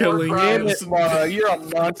 Killing Damn it, innocent Mara, you're a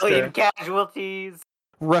monster. Million casualties.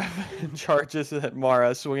 Revan charges at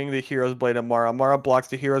Mara, swinging the hero's blade at Mara. Mara blocks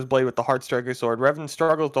the hero's blade with the Heartstriker sword. Revan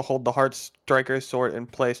struggles to hold the Heartstriker sword in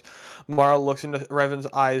place. Mara looks into Revan's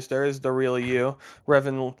eyes. There is the real you.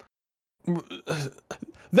 Revan.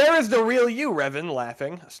 There is the real you, Revan,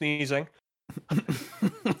 laughing, sneezing.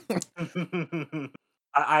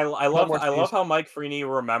 I more love how Mike Freeney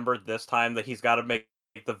remembered this time that he's got to make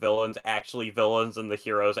the villains actually villains and the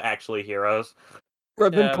heroes actually heroes.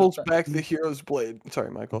 Revan Yeah, pulls but- back the hero's blade. Sorry,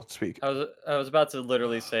 Michael, speak. I was about to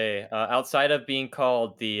literally say, outside of being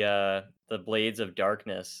called the Blades of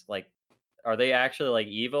Darkness, like, are they actually like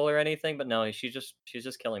evil or anything? But no, she's just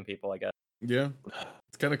killing people, I guess. Yeah,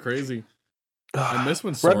 it's kind of crazy. I miss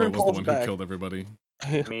when Sora was the one who killed everybody.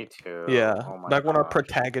 Me too. Yeah, Oh my back when our gosh.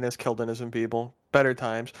 protagonist killed innocent people. Better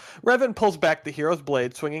times. Revan pulls back the hero's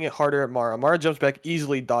blade, swinging it harder at Mara. Mara jumps back,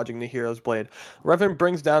 easily dodging the hero's blade. Revan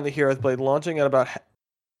brings down the hero's blade, launching at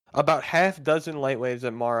about half dozen light waves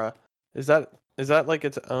at Mara. Is that like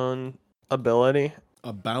its own ability?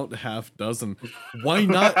 About half dozen. Why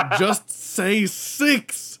not just say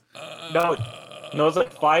 6? No, it's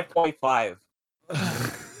like 5.5.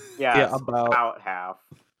 Yeah, about. about half.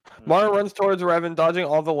 Mara runs towards Revan, dodging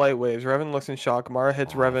all the light waves. Revan looks in shock. Mara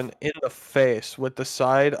hits Revan in the face with the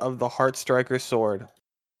side of the Heartstriker sword.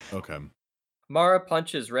 Okay. Mara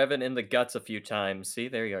punches Revan in the guts a few times. See,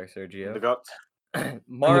 there you are, The Sergio. guts.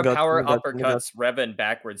 Mara guts, power in the guts, in the uppercuts Revan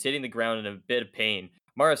backwards, hitting the ground in a bit of pain.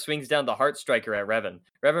 Mara swings down the Heart Striker at Revan.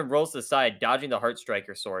 Revan rolls to the side, dodging the Heart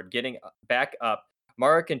Striker sword, getting back up.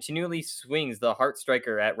 Mara continually swings the Heart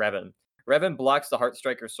Striker at Revan. Revan blocks the Heart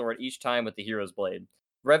Striker sword each time with the Hero's Blade.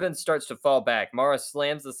 Revan starts to fall back. Mara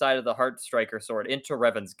slams the side of the Heart Striker sword into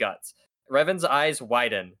Revan's guts. Revan's eyes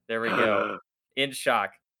widen. There we go. In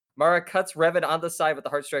shock. Mara cuts Revan on the side with the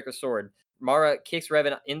Heart Striker sword. Mara kicks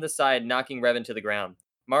Revan in the side, knocking Revan to the ground.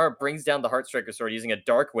 Mara brings down the Heart Striker sword using a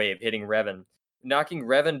dark wave, hitting Revan, knocking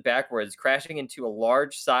Revan backwards, crashing into a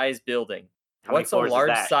large-sized building. How many What's a floors is that?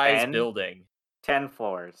 large-sized 10? building? 10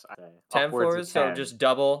 floors. I'd say. 10 Upwards of floors, so 10. just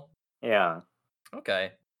double. Yeah.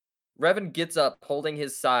 Okay. Revan gets up, holding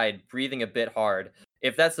his side, breathing a bit hard.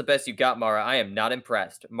 If that's the best you got, Mara, I am not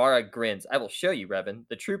impressed. Mara grins. I will show you, Revan,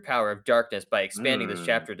 the true power of darkness by expanding this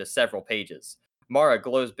chapter to several pages. Mara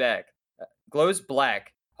glows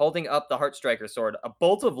black, holding up the Heart Striker sword. A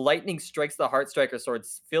bolt of lightning strikes the Heart Striker sword,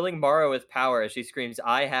 filling Mara with power as she screams,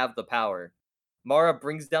 I have the power. Mara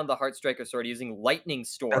brings down the Heart Striker sword using Lightning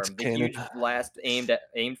Storm, That's the canon. huge blast aimed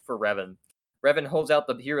for Revan. Revan holds out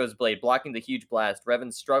the Hero's Blade, blocking the huge blast.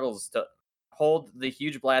 Revan struggles to hold the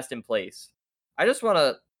huge blast in place. I just want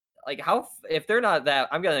to, if they're not that,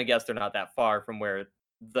 I'm going to guess they're not that far from where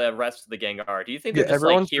the rest of the gang are. Do you think Yeah, they're just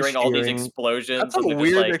everyone's hearing just all these hearing- explosions? That's a and they're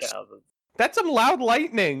weird just That's some loud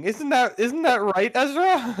lightning. Isn't that right,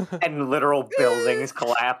 Ezra? And literal buildings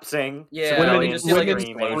collapsing. Yeah, Women- we just see like women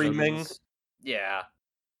explosions. screaming. Yeah.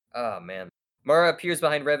 Oh man. Mara appears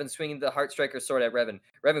behind Revan, swinging the Heart Striker sword at Revan.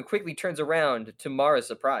 Revan quickly turns around to Mara's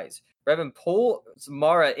surprise. Revan pulls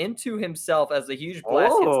Mara into himself as the huge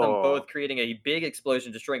blast hits them Oh. both, creating a big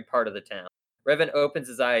explosion, destroying part of the town. Revan opens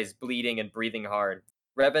his eyes, bleeding and breathing hard.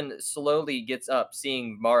 Revan slowly gets up,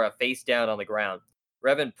 seeing Mara face down on the ground.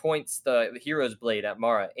 Revan points the Hero's Blade at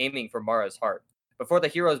Mara, aiming for Mara's heart. Before the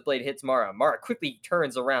Hero's Blade hits Mara, Mara quickly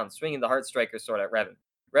turns around, swinging the Heart Striker sword at Revan.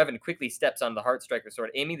 Revan quickly steps on the Heart Striker sword,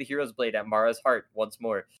 aiming the Hero's Blade at Mara's heart once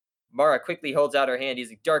more. Mara quickly holds out her hand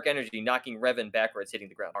using dark energy, knocking Revan backwards, hitting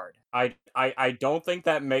the ground hard. I don't think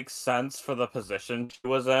that makes sense for the position she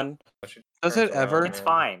was in. Does it ever? It's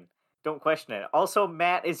fine. Don't question it. Also,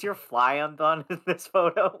 Matt, is your fly undone in this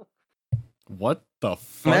photo? What the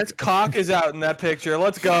fuck? Matt's cock is out in that picture.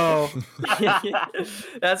 Let's go.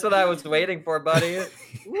 That's what I was waiting for, buddy.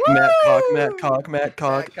 Matt cock, Matt cock, Matt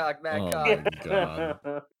cock. Matt Oh cock. my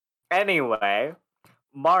god. Anyway,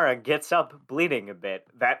 Mara gets up bleeding a bit.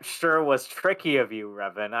 That sure was tricky of you,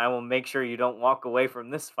 Revan. I will make sure you don't walk away from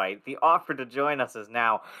this fight. The offer to join us is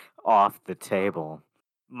now off the table.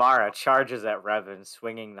 Mara charges at Revan,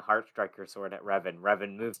 swinging the Heart Striker sword at Revan.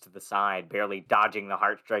 Revan moves to the side, barely dodging the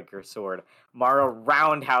Heart Striker sword. Mara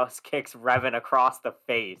roundhouse kicks Revan across the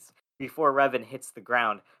face. Before Revan hits the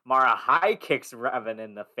ground, Mara high kicks Revan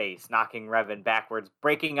in the face, knocking Revan backwards,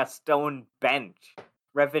 breaking a stone bench.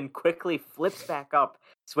 Revan quickly flips back up,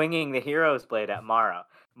 swinging the Hero's Blade at Mara.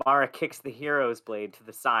 Mara kicks the Hero's Blade to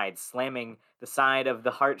the side, slamming the side of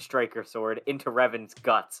the Heart Striker sword into Revan's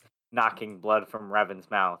guts, knocking blood from Revan's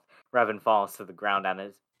mouth. Revan falls to the ground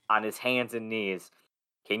on his hands and knees.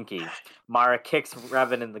 Kinky. Mara kicks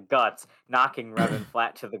Revan in the guts, knocking Revan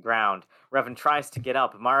flat to the ground. Revan tries to get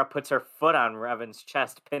up. Mara puts her foot on Revan's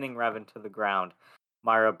chest, pinning Revan to the ground.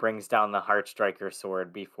 Mara brings down the Heart Striker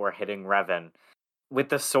sword before hitting Revan. With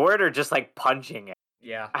the sword or just like punching it?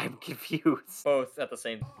 Yeah, I'm confused. both at the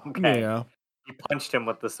same time. Okay. Yeah. He punched him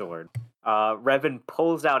with the sword. Revan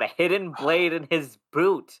pulls out a hidden blade in his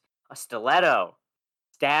boot, a stiletto,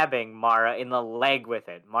 stabbing Mara in the leg with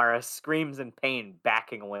it. Mara screams in pain,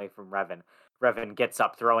 backing away from Revan. Revan gets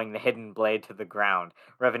up, throwing the hidden blade to the ground.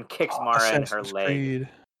 Revan kicks Mara in her Assassin's leg. Creed.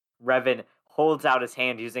 Revan holds out his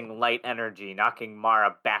hand using light energy, knocking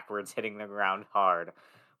Mara backwards, hitting the ground hard.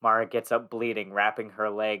 Mara gets up bleeding, wrapping her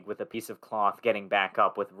leg with a piece of cloth, getting back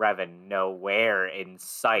up with Revan nowhere in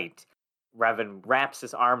sight. Revan wraps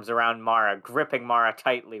his arms around Mara, gripping Mara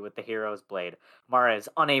tightly with the Hero's Blade. Mara is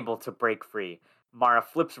unable to break free. Mara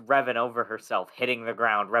flips Revan over herself, hitting the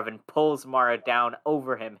ground. Revan pulls Mara down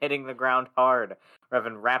over him, hitting the ground hard.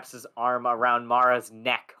 Revan wraps his arm around Mara's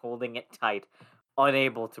neck, holding it tight.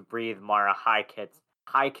 Unable to breathe, Mara high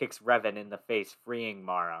kicks Revan in the face, freeing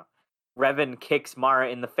Mara. Revan kicks Mara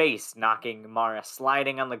in the face, knocking Mara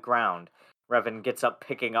sliding on the ground. Revan gets up,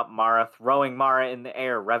 picking up Mara, throwing Mara in the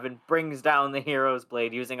air. Revan brings down the Hero's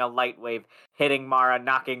Blade using a light wave, hitting Mara,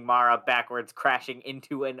 knocking Mara backwards, crashing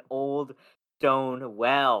into an old stone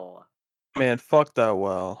well. Man, fuck that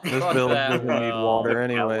well. This Fuck building that doesn't need well. water Fuck that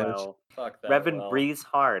anyways. well. Fuck that. Revan well. breathes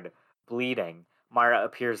hard, bleeding. Mara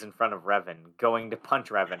appears in front of Revan, going to punch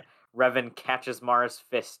Revan. Revan catches Mara's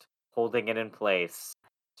fist, holding it in place.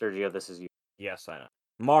 Sergio, this is you. Yes, I know.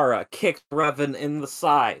 Mara kicks Revan in the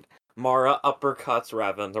side. Mara uppercuts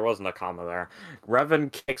Revan. There wasn't a comma there.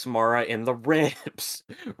 Revan kicks Mara in the ribs.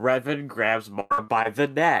 Revan grabs Mara by the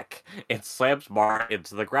neck and slams Mara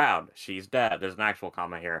into the ground. She's dead. There's an actual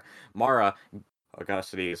comma here. Mara, I gotta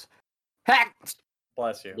sneeze. Heck!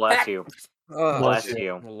 Bless you. Bless you. Bless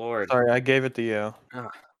you. Lord. Sorry, I gave it to you.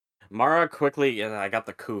 Mara quickly, I got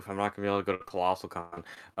the coof. I'm not gonna be able to go to Colossal Con.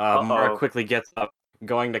 Mara quickly gets up,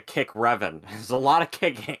 going to kick Revan. There's a lot of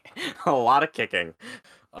kicking. A lot of kicking.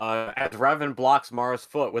 As Revan blocks Mara's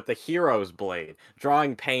foot with the Hero's Blade,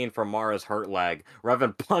 drawing pain from Mara's hurt leg.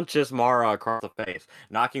 Revan punches Mara across the face,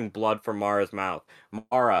 knocking blood from Mara's mouth.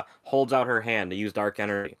 Mara holds out her hand to use Dark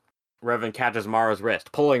Energy. Revan catches Mara's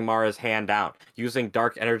wrist, pulling Mara's hand down, using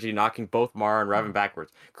Dark Energy, knocking both Mara and Revan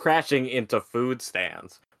backwards, crashing into food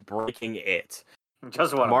stands, breaking it.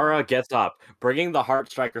 Just one. Mara gets up, bringing the Heart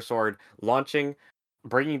Striker sword,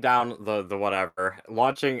 bringing down the whatever,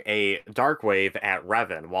 launching a Dark Wave at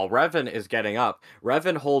Revan. While Revan is getting up,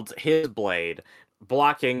 Revan holds his blade,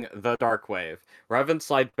 blocking the Dark Wave. Revan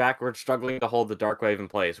slides backwards, struggling to hold the Dark Wave in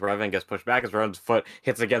place. Revan gets pushed back as Revan's foot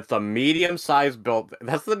hits against a medium-sized build.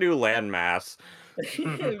 That's the new landmass.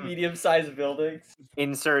 Medium-sized buildings.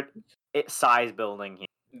 Insert size building here.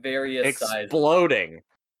 Various sizes. Exploding,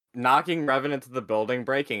 knocking Revan into the building,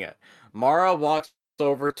 breaking it. Mara walks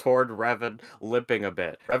over toward Revan, limping a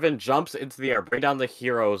bit. Revan jumps into the air, bring down the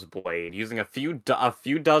Hero's Blade, using a few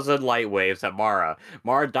dozen light waves at Mara.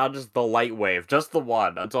 Mara dodges the light wave, just the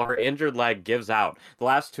one, until her injured leg gives out. The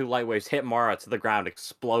last two light waves hit Mara to the ground,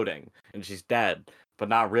 exploding, and she's dead. But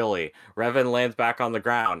not really. Revan lands back on the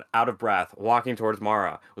ground, out of breath, walking towards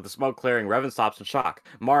Mara. With the smoke clearing, Revan stops in shock.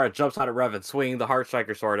 Mara jumps out at Revan, swinging the Heart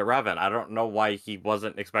Striker sword at Revan. I don't know why he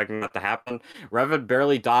wasn't expecting that to happen. Revan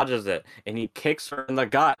barely dodges it, and he kicks her in the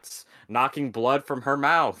guts, knocking blood from her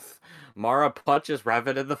mouth. Mara punches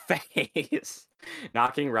Revan in the face,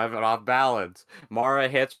 knocking Revan off balance. Mara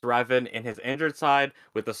hits Revan in his injured side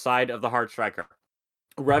with the side of the Heart Striker.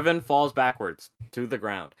 Revan falls backwards to the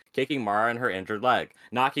ground, kicking Mara in her injured leg.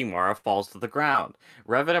 Knocking Mara falls to the ground.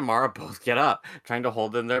 Revan and Mara both get up, trying to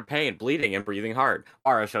hold in their pain, bleeding and breathing hard.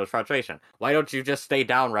 Mara shows frustration. Why don't you just stay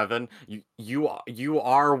down, Revan? You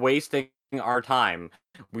are wasting our time.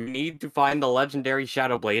 We need to find the legendary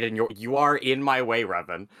Shadow Blade, and you are in my way,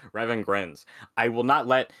 Revan. Revan grins. I will not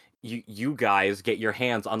let you guys get your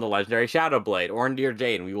hands on the legendary Shadow Blade or near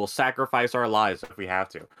Jaden. We will sacrifice our lives if we have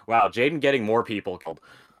to. Wow, Jaden getting more people killed.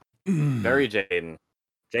 Very Jaden.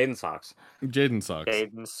 Jaden sucks. Jaden sucks.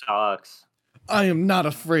 Jaden sucks. I am not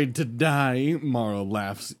afraid to die, Mara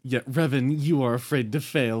laughs. Yet, Revan, you are afraid to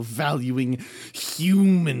fail, valuing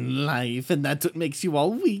human life, and that's what makes you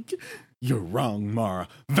all weak. You're wrong, Mara.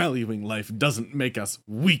 Valuing life doesn't make us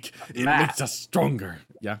weak. It makes us stronger.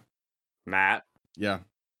 Yeah? Matt? Yeah.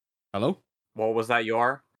 Hello? What was that you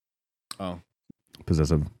are? Oh.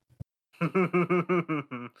 Possessive.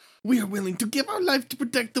 Mm-hmm. We are willing to give our life to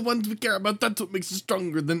protect the ones we care about. That's what makes us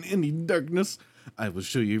stronger than any darkness. I will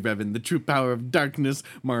show you, Revan, the true power of darkness.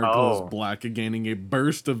 Mara glows black, gaining a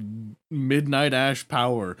burst of midnight ash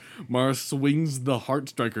power. Mara swings the Heart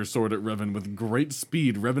Striker sword at Revan with great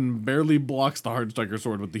speed. Revan barely blocks the Heart Striker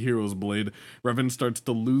sword with the Hero's Blade. Revan starts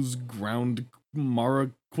to lose ground.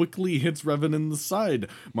 Mara quickly hits Revan in the side.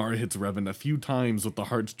 Mara hits Revan a few times with the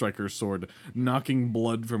Heart Striker sword, knocking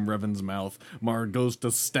blood from Revan's mouth. Mara goes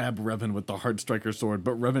to stab Revan with the Heart Striker sword,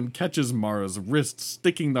 but Revan catches Mara's wrist,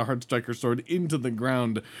 sticking the Heart Striker sword into the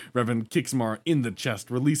ground. Revan kicks Mara in the chest,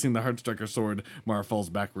 releasing the Heart Striker sword. Mara falls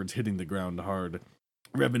backwards, hitting the ground hard.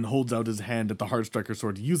 Revan holds out his hand at the Heart Striker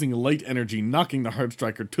sword, using light energy, knocking the Heart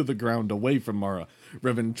Striker to the ground away from Mara.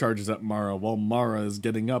 Revan charges at Mara while Mara is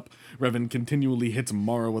getting up. Revan continually hits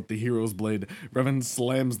Mara with the Hero's Blade. Revan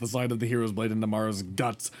slams the side of the Hero's Blade into Mara's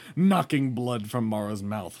guts, knocking blood from Mara's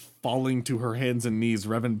mouth. Falling to her hands and knees,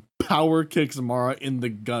 Revan power kicks Mara in the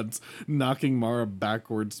guts, knocking Mara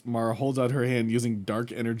backwards. Mara holds out her hand using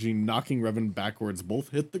dark energy, knocking Revan backwards. Both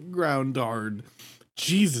hit the ground hard.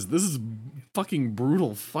 Jesus, this is a fucking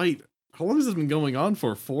brutal fight. How long has this been going on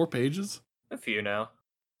for? 4 pages? A few now.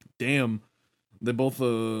 Damn. They both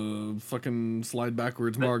fucking slide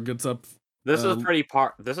backwards. Mara gets up. This is pretty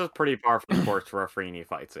par for the course for a Freeney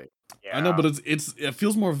fight scene. Yeah. I know, but it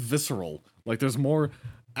feels more visceral. Like there's more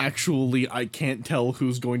actually I can't tell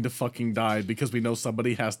who's going to fucking die because we know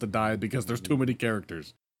somebody has to die because there's too many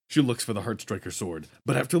characters. She looks for the Heartstriker sword,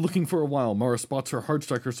 but after looking for a while, Mara spots her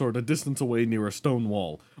Heartstriker sword a distance away near a stone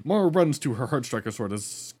wall. Mara runs to her Heartstriker sword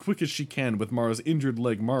as quick as she can. With Mara's injured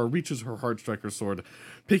leg, Mara reaches her Heartstriker sword.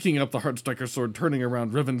 Picking up the Heartstriker sword, turning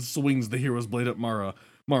around, Revan swings the hero's blade at Mara.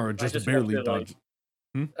 Mara just barely dodges.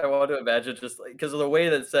 I want to imagine just like, because of the way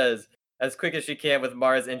that it says, as quick as she can with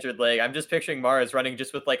Mara's injured leg, I'm just picturing Mara's running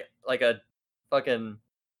just with like a fucking,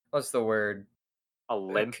 what's the word? A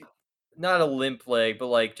limp. Not a limp leg, but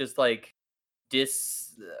like just like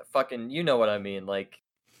fucking, you know what I mean, like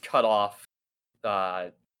cut off.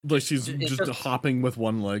 Like she's just hopping with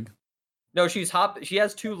one leg. No, she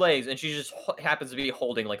has two legs, and she just happens to be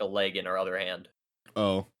holding like a leg in her other hand.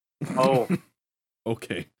 Oh.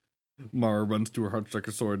 Okay. Mara runs to her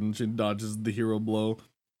Heartstriker sword and she dodges the hero blow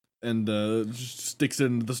and sticks it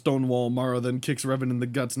into the stone wall. Mara then kicks Revan in the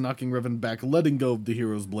guts, knocking Revan back, letting go of the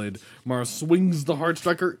hero's blade. Mara swings the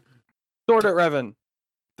Heartstriker sword at Revan.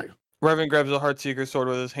 Revan grabs the Heartseeker sword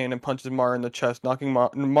with his hand and punches Mara in the chest, knocking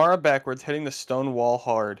Mara backwards, hitting the stone wall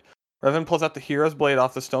hard. Revan pulls out the hero's blade out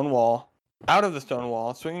of the stone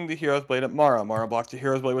wall, swinging the hero's blade at Mara. Mara blocks the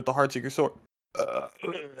hero's blade with the Heartseeker sword.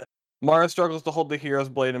 Mara struggles to hold the hero's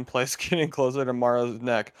blade in place, getting closer to Mara's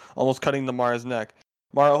neck, almost cutting Mara's neck.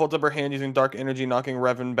 Mara holds up her hand using dark energy, knocking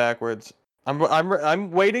Revan backwards.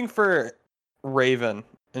 I'm waiting for Raven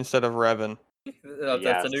instead of Revan.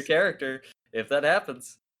 That's a new character. If that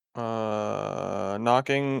happens.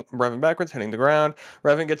 Knocking Revan backwards, hitting the ground.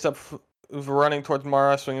 Revan gets up, running towards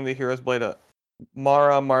Mara, swinging the hero's blade at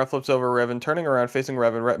Mara. Mara flips over Revan, turning around, facing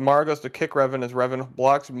Revan. Mara goes to kick Revan as Revan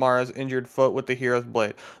blocks Mara's injured foot with the hero's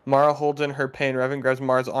blade. Mara holds in her pain. Revan grabs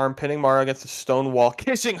Mara's arm, pinning Mara against the stone wall,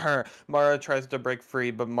 kissing her. Mara tries to break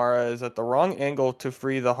free, but Mara is at the wrong angle to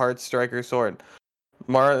free the Heartstriker sword.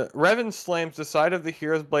 Revan slams the side of the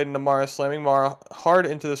hero's blade into Mara, slamming Mara hard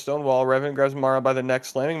into the stone wall. Revan grabs Mara by the neck,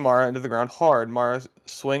 slamming Mara into the ground hard. Mara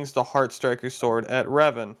swings the Heartstriker sword at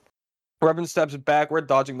Revan. Revan steps backward,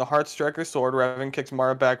 dodging the Heartstriker sword. Revan kicks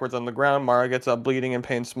Mara backwards on the ground. Mara gets up, bleeding in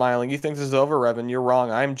pain, smiling. You think this is over, Revan? You're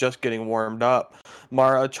wrong. I'm just getting warmed up.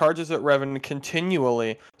 Mara charges at Revan,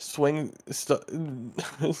 continually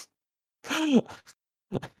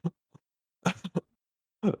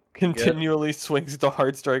continually swings the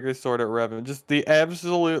Heartstriker sword at Revan. Just the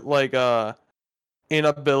absolute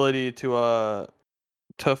inability to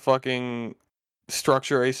fucking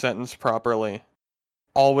structure a sentence properly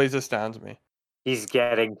always astounds me. He's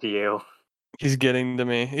getting to you. He's getting to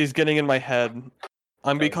me. He's getting in my head.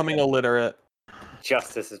 I'm becoming illiterate.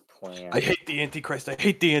 Justice is planned. I hate the Antichrist.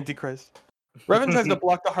 Revan tries to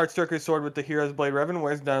block the Heartstriker sword with the hero's blade. Revan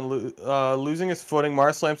wears down, losing his footing.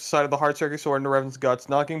 Mara slams the side of the Heartstriker sword into Revan's guts,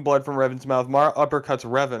 knocking blood from Revan's mouth. Mara uppercuts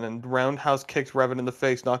Revan and roundhouse kicks Revan in the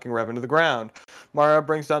face, knocking Revan to the ground. Mara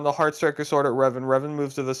brings down the Heartstriker sword at Revan. Revan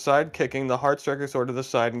moves to the side, kicking the Heartstriker sword to the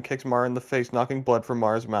side and kicks Mara in the face, knocking blood from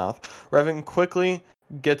Mara's mouth. Revan quickly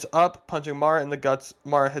gets up, punching Mara in the guts.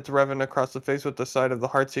 Mara hits Revan across the face with the side of the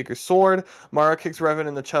Heartseeker sword. Mara kicks Revan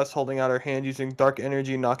in the chest, holding out her hand, using dark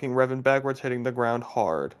energy, knocking Revan backwards, hitting the ground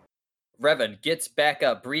hard. Revan gets back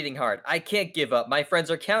up, breathing hard. I can't give up. My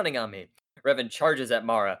friends are counting on me. Revan charges at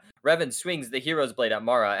Mara. Revan swings the hero's blade at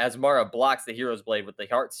Mara as Mara blocks the hero's blade with the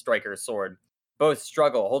Heartstriker sword. Both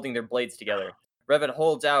struggle, holding their blades together. Revan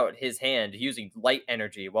holds out his hand using light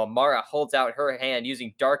energy, while Mara holds out her hand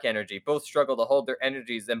using dark energy. Both struggle to hold their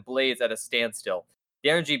energies and blades at a standstill. The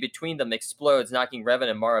energy between them explodes, knocking Revan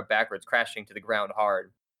and Mara backwards, crashing to the ground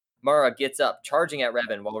hard. Mara gets up, charging at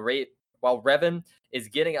Revan. While Revan is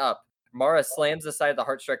getting up, Mara slams the side of the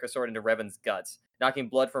Heartstriker sword into Revan's guts, knocking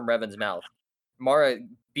blood from Revan's mouth. Mara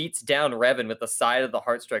beats down Revan with the side of the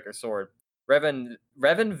Heartstriker sword.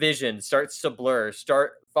 Revan vision starts to blur,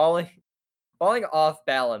 falling off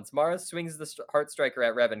balance. Mara swings the Heartstriker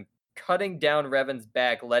at Revan, cutting down Revan's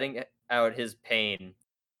back, letting out his pain.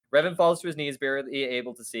 Revan falls to his knees, barely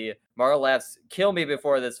able to see. Mara laughs, "Kill me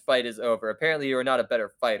before this fight is over. Apparently you are not a better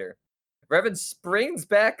fighter." Revan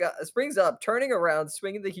springs up, turning around,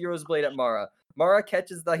 swinging the hero's blade at Mara. Mara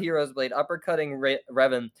catches the hero's blade, uppercutting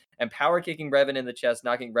Revan and power kicking Revan in the chest,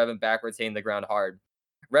 knocking Revan backwards, hitting the ground hard.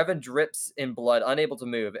 Revan drips in blood, unable to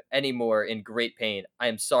move anymore, in great pain. I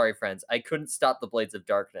am sorry, friends. I couldn't stop the blades of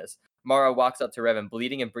darkness. Mara walks up to Revan,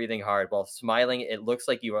 bleeding and breathing hard, while smiling. It looks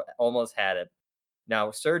like you almost had it.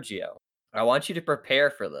 Now, Sergio, I want you to prepare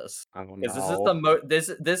for this. Oh, no. This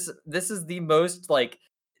is the most like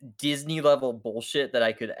Disney level bullshit that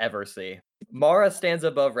I could ever see. Mara stands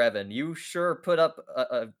above Revan. You sure put up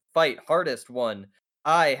a fight, hardest one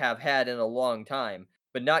I have had in a long time,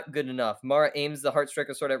 but not good enough. Mara aims the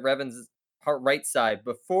Heartstriker sword at Revan's right side.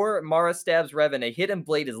 Before Mara stabs Revan, a hidden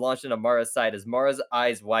blade is launched into Mara's side as Mara's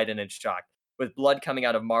eyes widen in shock, with blood coming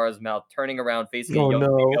out of Mara's mouth, turning around, facing a young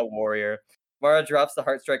female warrior. Mara drops the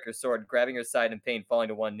Heartstriker sword, grabbing her side in pain, falling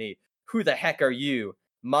to one knee. Who the heck are you?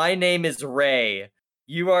 My name is Rey.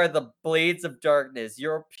 You are the Blades of Darkness.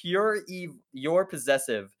 You're pure evil. You're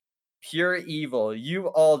possessive. Pure evil. You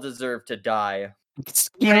all deserve to die.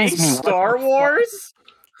 Rey Star Wars?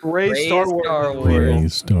 Rey Star Wars. Star Wars. Rey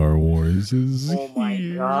Star Wars is Oh my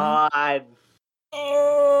here. god.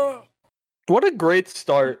 What a great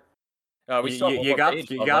start. We still have one You more got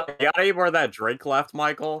page, you Bubba. got any more of that drink left,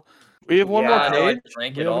 Michael? We have one Yeah, more I know, I page.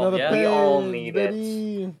 drank We it have all. another Yeah. page, We all need it.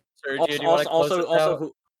 baby. Sergio, do you want to close this out?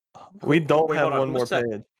 who, We don't wait, have hold on, one who more said-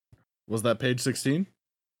 page. Was that page 16?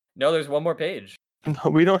 No, there's one more page.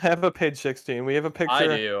 No, we don't have a page 16. We have a picture. I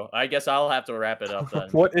do. I guess I'll have to wrap it up then.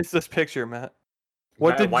 What is this picture, Matt?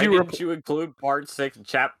 What did why you didn't you include part 6,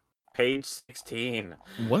 page 16?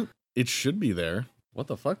 What? It should be there. What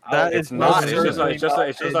the fuck? That It's is not. not It's just certainly it's just not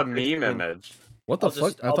it's just a page meme 16. image. What the I'll fuck?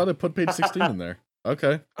 just- I thought I put page 16 in there.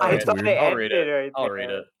 Okay. I That's thought weird. it I'll read ended it. right I'll there. read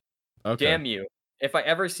it. Okay. Damn you. If I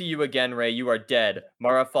ever see you again, Rey, you are dead.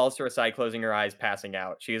 Mara falls to her side, closing her eyes, passing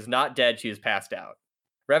out. She is not dead, she is passed out.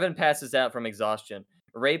 Revan passes out from exhaustion.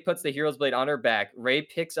 Rey puts the hero's blade on her back. Rey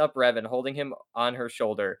picks up Revan, holding him on her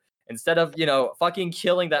shoulder. Instead of, fucking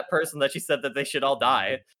killing that person that she said that they should all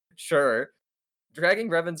die. Sure. Dragging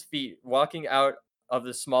Revan's feet, walking out of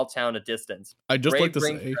the small town a distance. I'd just Rey like to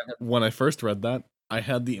brings say, Revan- when I first read that, I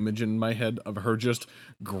had the image in my head of her just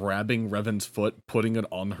grabbing Revan's foot, putting it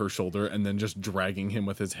on her shoulder, and then just dragging him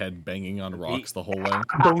with his head banging on rocks the whole way.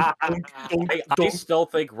 I still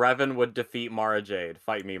think Revan would defeat Mara Jade.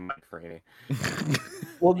 Fight me, Mike Freeney.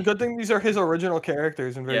 Well, the good thing these are his original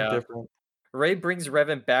characters and very Yeah. different. Rey brings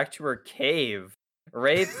Revan back to her cave.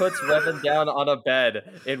 Rey puts Revan down on a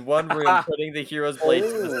bed in one room, putting the hero's blade to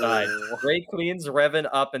the side. Rey cleans Revan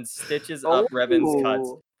up and stitches up Revan's cuts.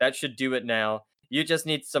 Ooh. That should do it now. You just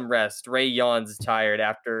need some rest. Rey yawns tired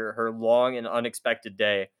after her long and unexpected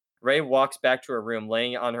day. Rey walks back to her room,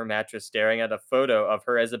 laying on her mattress, staring at a photo of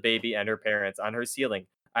her as a baby and her parents on her ceiling.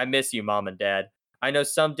 I miss you, Mom and Dad. I know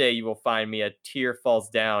someday you will find me. A tear falls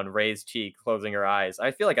down Rey's cheek, closing her eyes.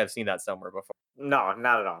 I feel like I've seen that somewhere before. No,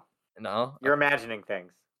 not at all. No? You're imagining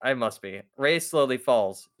things. I must be. Rey slowly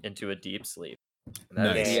falls into a deep sleep. And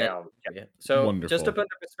that is Nice. the end. Damn. Yeah. So, just to Wonderful. put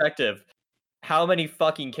into perspective, how many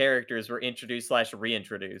fucking characters were introduced /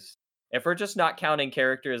 reintroduced? If we're just not counting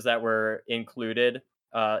characters that were included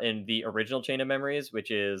in the original Chain of Memories,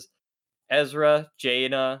 which is Ezra,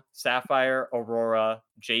 Jaina, Sapphire, Aurora,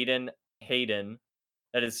 Jaden, Hayden,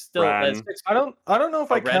 that is still Ren. that's six. I don't know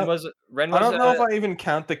if I Ren count. was Ren I was don't know if I even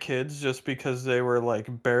count the kids just because they were like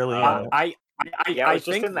barely in it. Yeah, it I was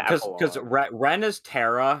just think in the because epilogue. Ren is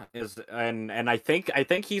Terra and I think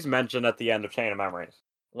he's mentioned at the end of Chain of Memories.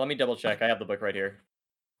 Let me double check. I have the book right here.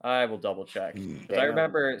 I will double check. 'Cause I Damn.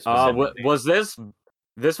 remember specifically. Was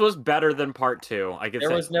this was better than part 2? I could There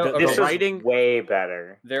say was no- the, okay. This the was writing way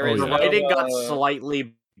better. There Oh, is the yeah. no, writing got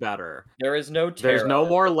slightly better. There is no There's Terra. no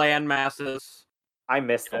more land masses. I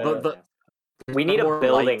missed that. The- We need a more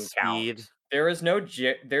building light count. speed. There is no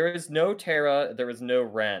Terra. There is no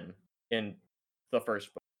Ren in the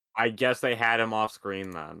first book. I guess they had him off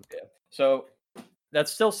screen then. So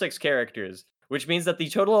that's still 6 characters, which means that the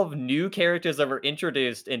total of new characters that were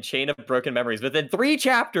introduced in Chain of Broken Memories within 3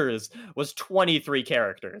 chapters was 23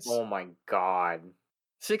 characters. Oh my god.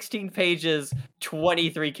 16 pages,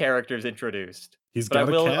 23 characters introduced. He's But I got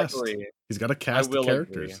a will cast. agree. He's got a cast will of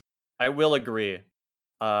characters. I will agree.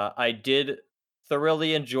 I did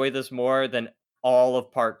thoroughly enjoy this more than all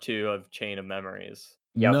of part 2 of Chain of Memories.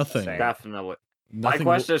 Yep, Nothing. same. Definitely. My Nothing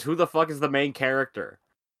question is, who the fuck is the main character?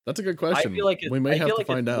 That's a good question. I feel like we may have to it's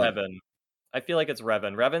find out. Revan. I feel like it's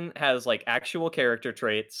Revan. Revan has like actual character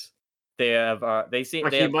traits. They have Like, they he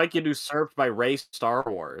have, might get usurped by Rey Star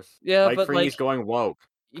Wars. yeah, Mike but Freeney's like going woke.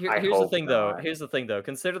 I here's the hope thing though. not. Here's the thing though.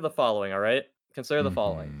 Consider the following, all right? Consider the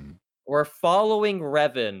following. Mhm. We're following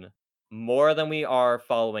Revan more than we are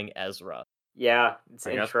following Ezra. Yeah, it's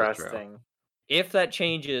I guess that's true. interesting. If that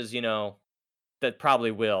changes, that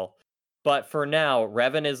probably will. But for now,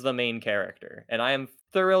 Revan is the main character, and I am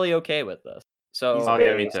thoroughly okay with this. So He's Oh yeah,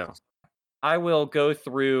 very- me too. I will go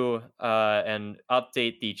through and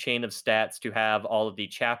update the chain of stats to have all of the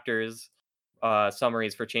chapters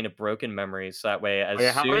summaries for Chain of Broken Memories. So that way, as Oh,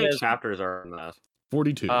 yeah, how soon many as chapters are in this?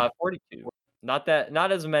 42. 42, not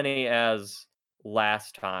as many as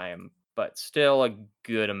last time, but still a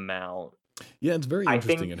good amount. Yeah, it's very I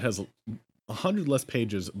interesting. think- It has 100 less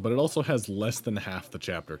pages, but it also has less than half the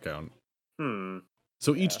chapter count. Hmm.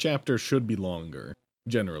 So each Yeah. chapter should be longer.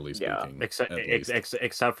 generally Yeah. speaking. Except at least.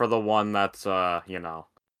 except for the one that's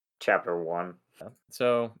Chapter 1.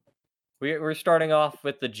 So we're starting off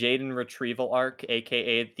with the Jaden retrieval arc,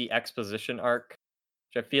 aka the exposition arc,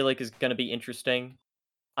 which I feel like is going to be interesting.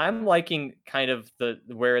 I'm liking kind of the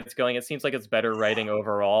where it's going. It seems like it's better writing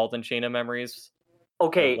overall than Chain of Memories,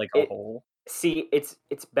 Okay, like a whole. see, it's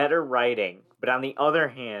better writing, but on the other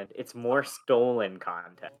hand, it's more stolen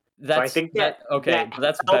content. So I think that okay, but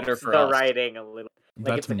that's helps better for the us. writing a little. Like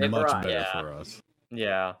That's it's a much grind. better Yeah. for us.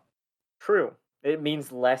 Yeah, True. It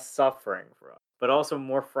means less suffering for us, but also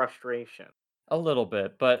more frustration. a little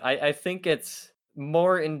bit, but I think it's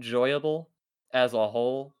more enjoyable as a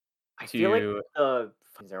whole. I feel like To the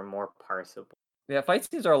things are more parsable. yeah, fight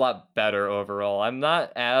scenes are a lot better overall. I'm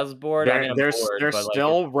not as bored. I mean, I'm they're bored, they're but like,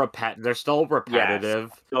 they're still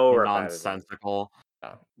repetitive, so and repetitive. nonsensical.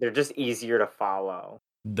 They're just easier to follow.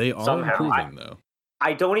 They are Somehow, improving though.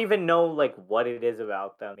 I don't even know like what it is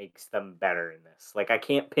about them makes them better in this. Like I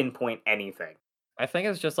can't pinpoint anything. I think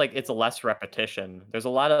it's just like it's less repetition. There's a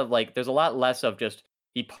lot less of just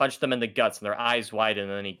he punched them in the guts and their eyes widen,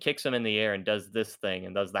 and then he kicks them in the air and does this thing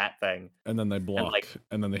and does that thing. And then they block,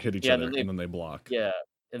 and then they hit each yeah, other, then they- and then they block. Yeah,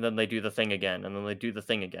 and then they do the thing again, and then they do the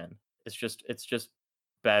thing again. It's just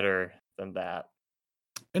better than that.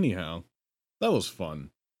 Anyhow, that was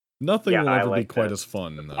fun. Nothing Yeah, will I ever be liked quite it. as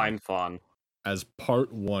fun though, Fine fun. as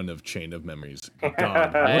part 1 of Chain of Memories. God,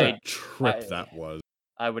 what I- a trip I- that was.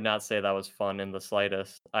 I would not say that was fun in the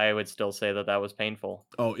slightest. I would still say that was painful.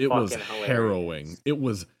 Oh, it was Fucking hilarious. harrowing. It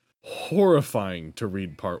was horrifying to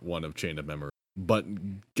read part 1 of Chain of Memory. But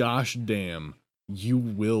gosh damn, you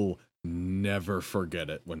will never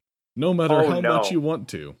forget it no matter Oh, how no. much you want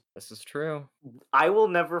to. This is true. I will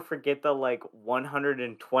never forget the like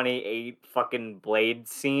 128 fucking blade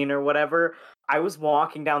scene or whatever. I was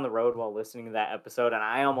walking down the road while listening to that episode and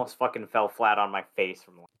I almost fucking fell flat on my face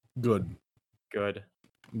from Good. Good.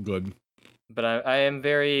 But I am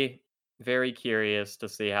very, very curious to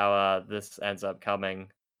see how this ends up coming.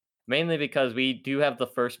 Mainly because we do have the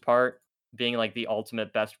first part being like the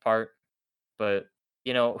ultimate best part. But,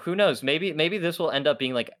 who knows? Maybe this will end up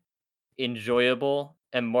being like enjoyable,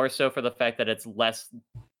 and more so for the fact that it's less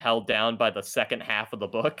held down by the second half of the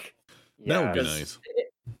book. That would be Because nice.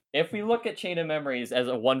 If we look at Chain of Memories as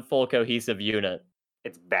a one full cohesive unit,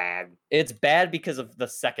 It's bad. it's bad because of the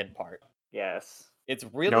second part. Yes. It's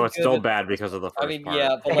really No, it's good still at- bad because of the first I mean, part.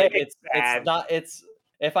 yeah, but like It's bad. it's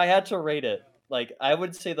if I had to rate it, like I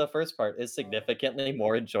would say the first part is significantly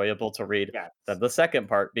more enjoyable to read Yes. than the second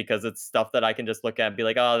part because it's stuff that I can just look at and be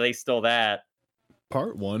like, oh, they stole that.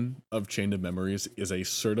 Part 1 of Chain of Memories is a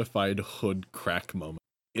certified hood crack moment.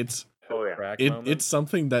 It's Oh yeah. Crack it's moment.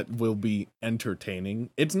 something that will be entertaining.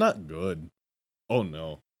 It's not good. Oh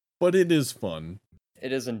no. But it is fun.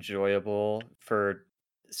 It is enjoyable for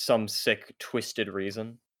some sick, twisted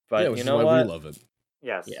reason. But which you is know why what? we love it.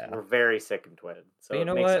 Yes. Yeah. We're very sick and twisted. So But you it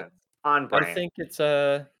know makes what? sense. On brand. I think it's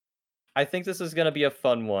I think this is gonna be a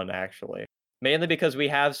fun one actually. Mainly because we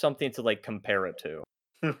have something to like compare it to.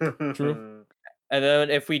 True. And then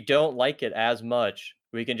if we don't like it as much,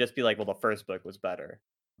 we can just be like, well, the first book was better.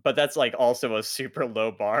 But that's like also a super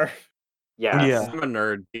low bar. Yes. Yeah. I'm a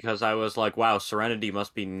nerd because I was like, wow, Serenity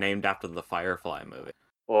must be named after the Firefly movie.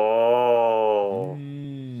 Oh.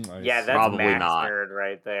 I Yeah, see. that's Probably Max not. nerd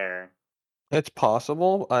right there. It's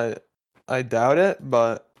possible. I doubt it,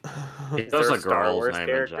 but It- Is There's there a a Star girl's Wars name in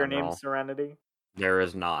character general. named Serenity? There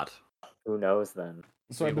is not. Who knows then?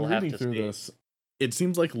 So We I've been will have reading to through see. this. It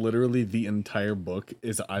seems like literally the entire book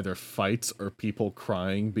is either fights or people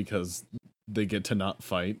crying because they get to not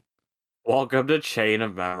fight. Welcome to Chain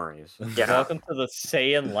of Memories. Yeah. Welcome to the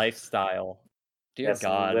Saiyan lifestyle. Dear It's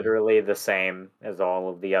God. literally the same as all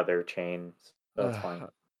of the other chains. So it's fine.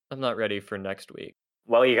 I'm not ready for next week.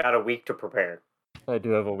 Well, you got a week to prepare. I do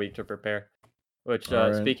have a week to prepare. Which,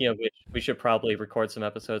 Alright. speaking of which, we should probably record some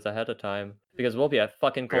episodes ahead of time because we'll be at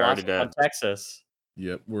fucking We already ColossalCon, Texas.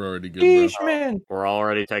 Yep, we're already good, bro. Yeesh, man. We're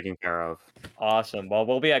already taken care of. Awesome. Well,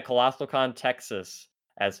 we'll be at ColossalCon, Texas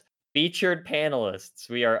as featured panelists.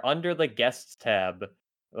 We are under the guests tab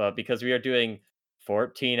because we are doing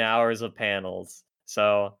 14 hours of panels.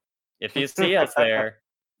 So if you see us there,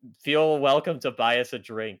 feel welcome to buy us a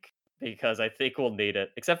drink because I think we'll need it.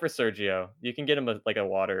 Except for Sergio. You can get him a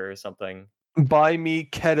water or something. Buy me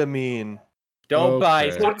ketamine. Don't buy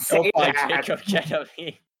Okay. Don't say that. Jacob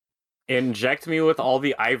ketamine. Inject me with all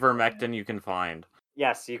the ivermectin you can find.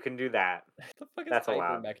 Yes, you can do that. The fuck is That's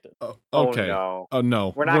allowed. ivermectin? Oh, Oh okay. no. Oh no,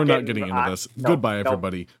 We're we're not not getting- getting into this. no, Goodbye, no.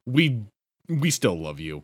 everybody. We still love you.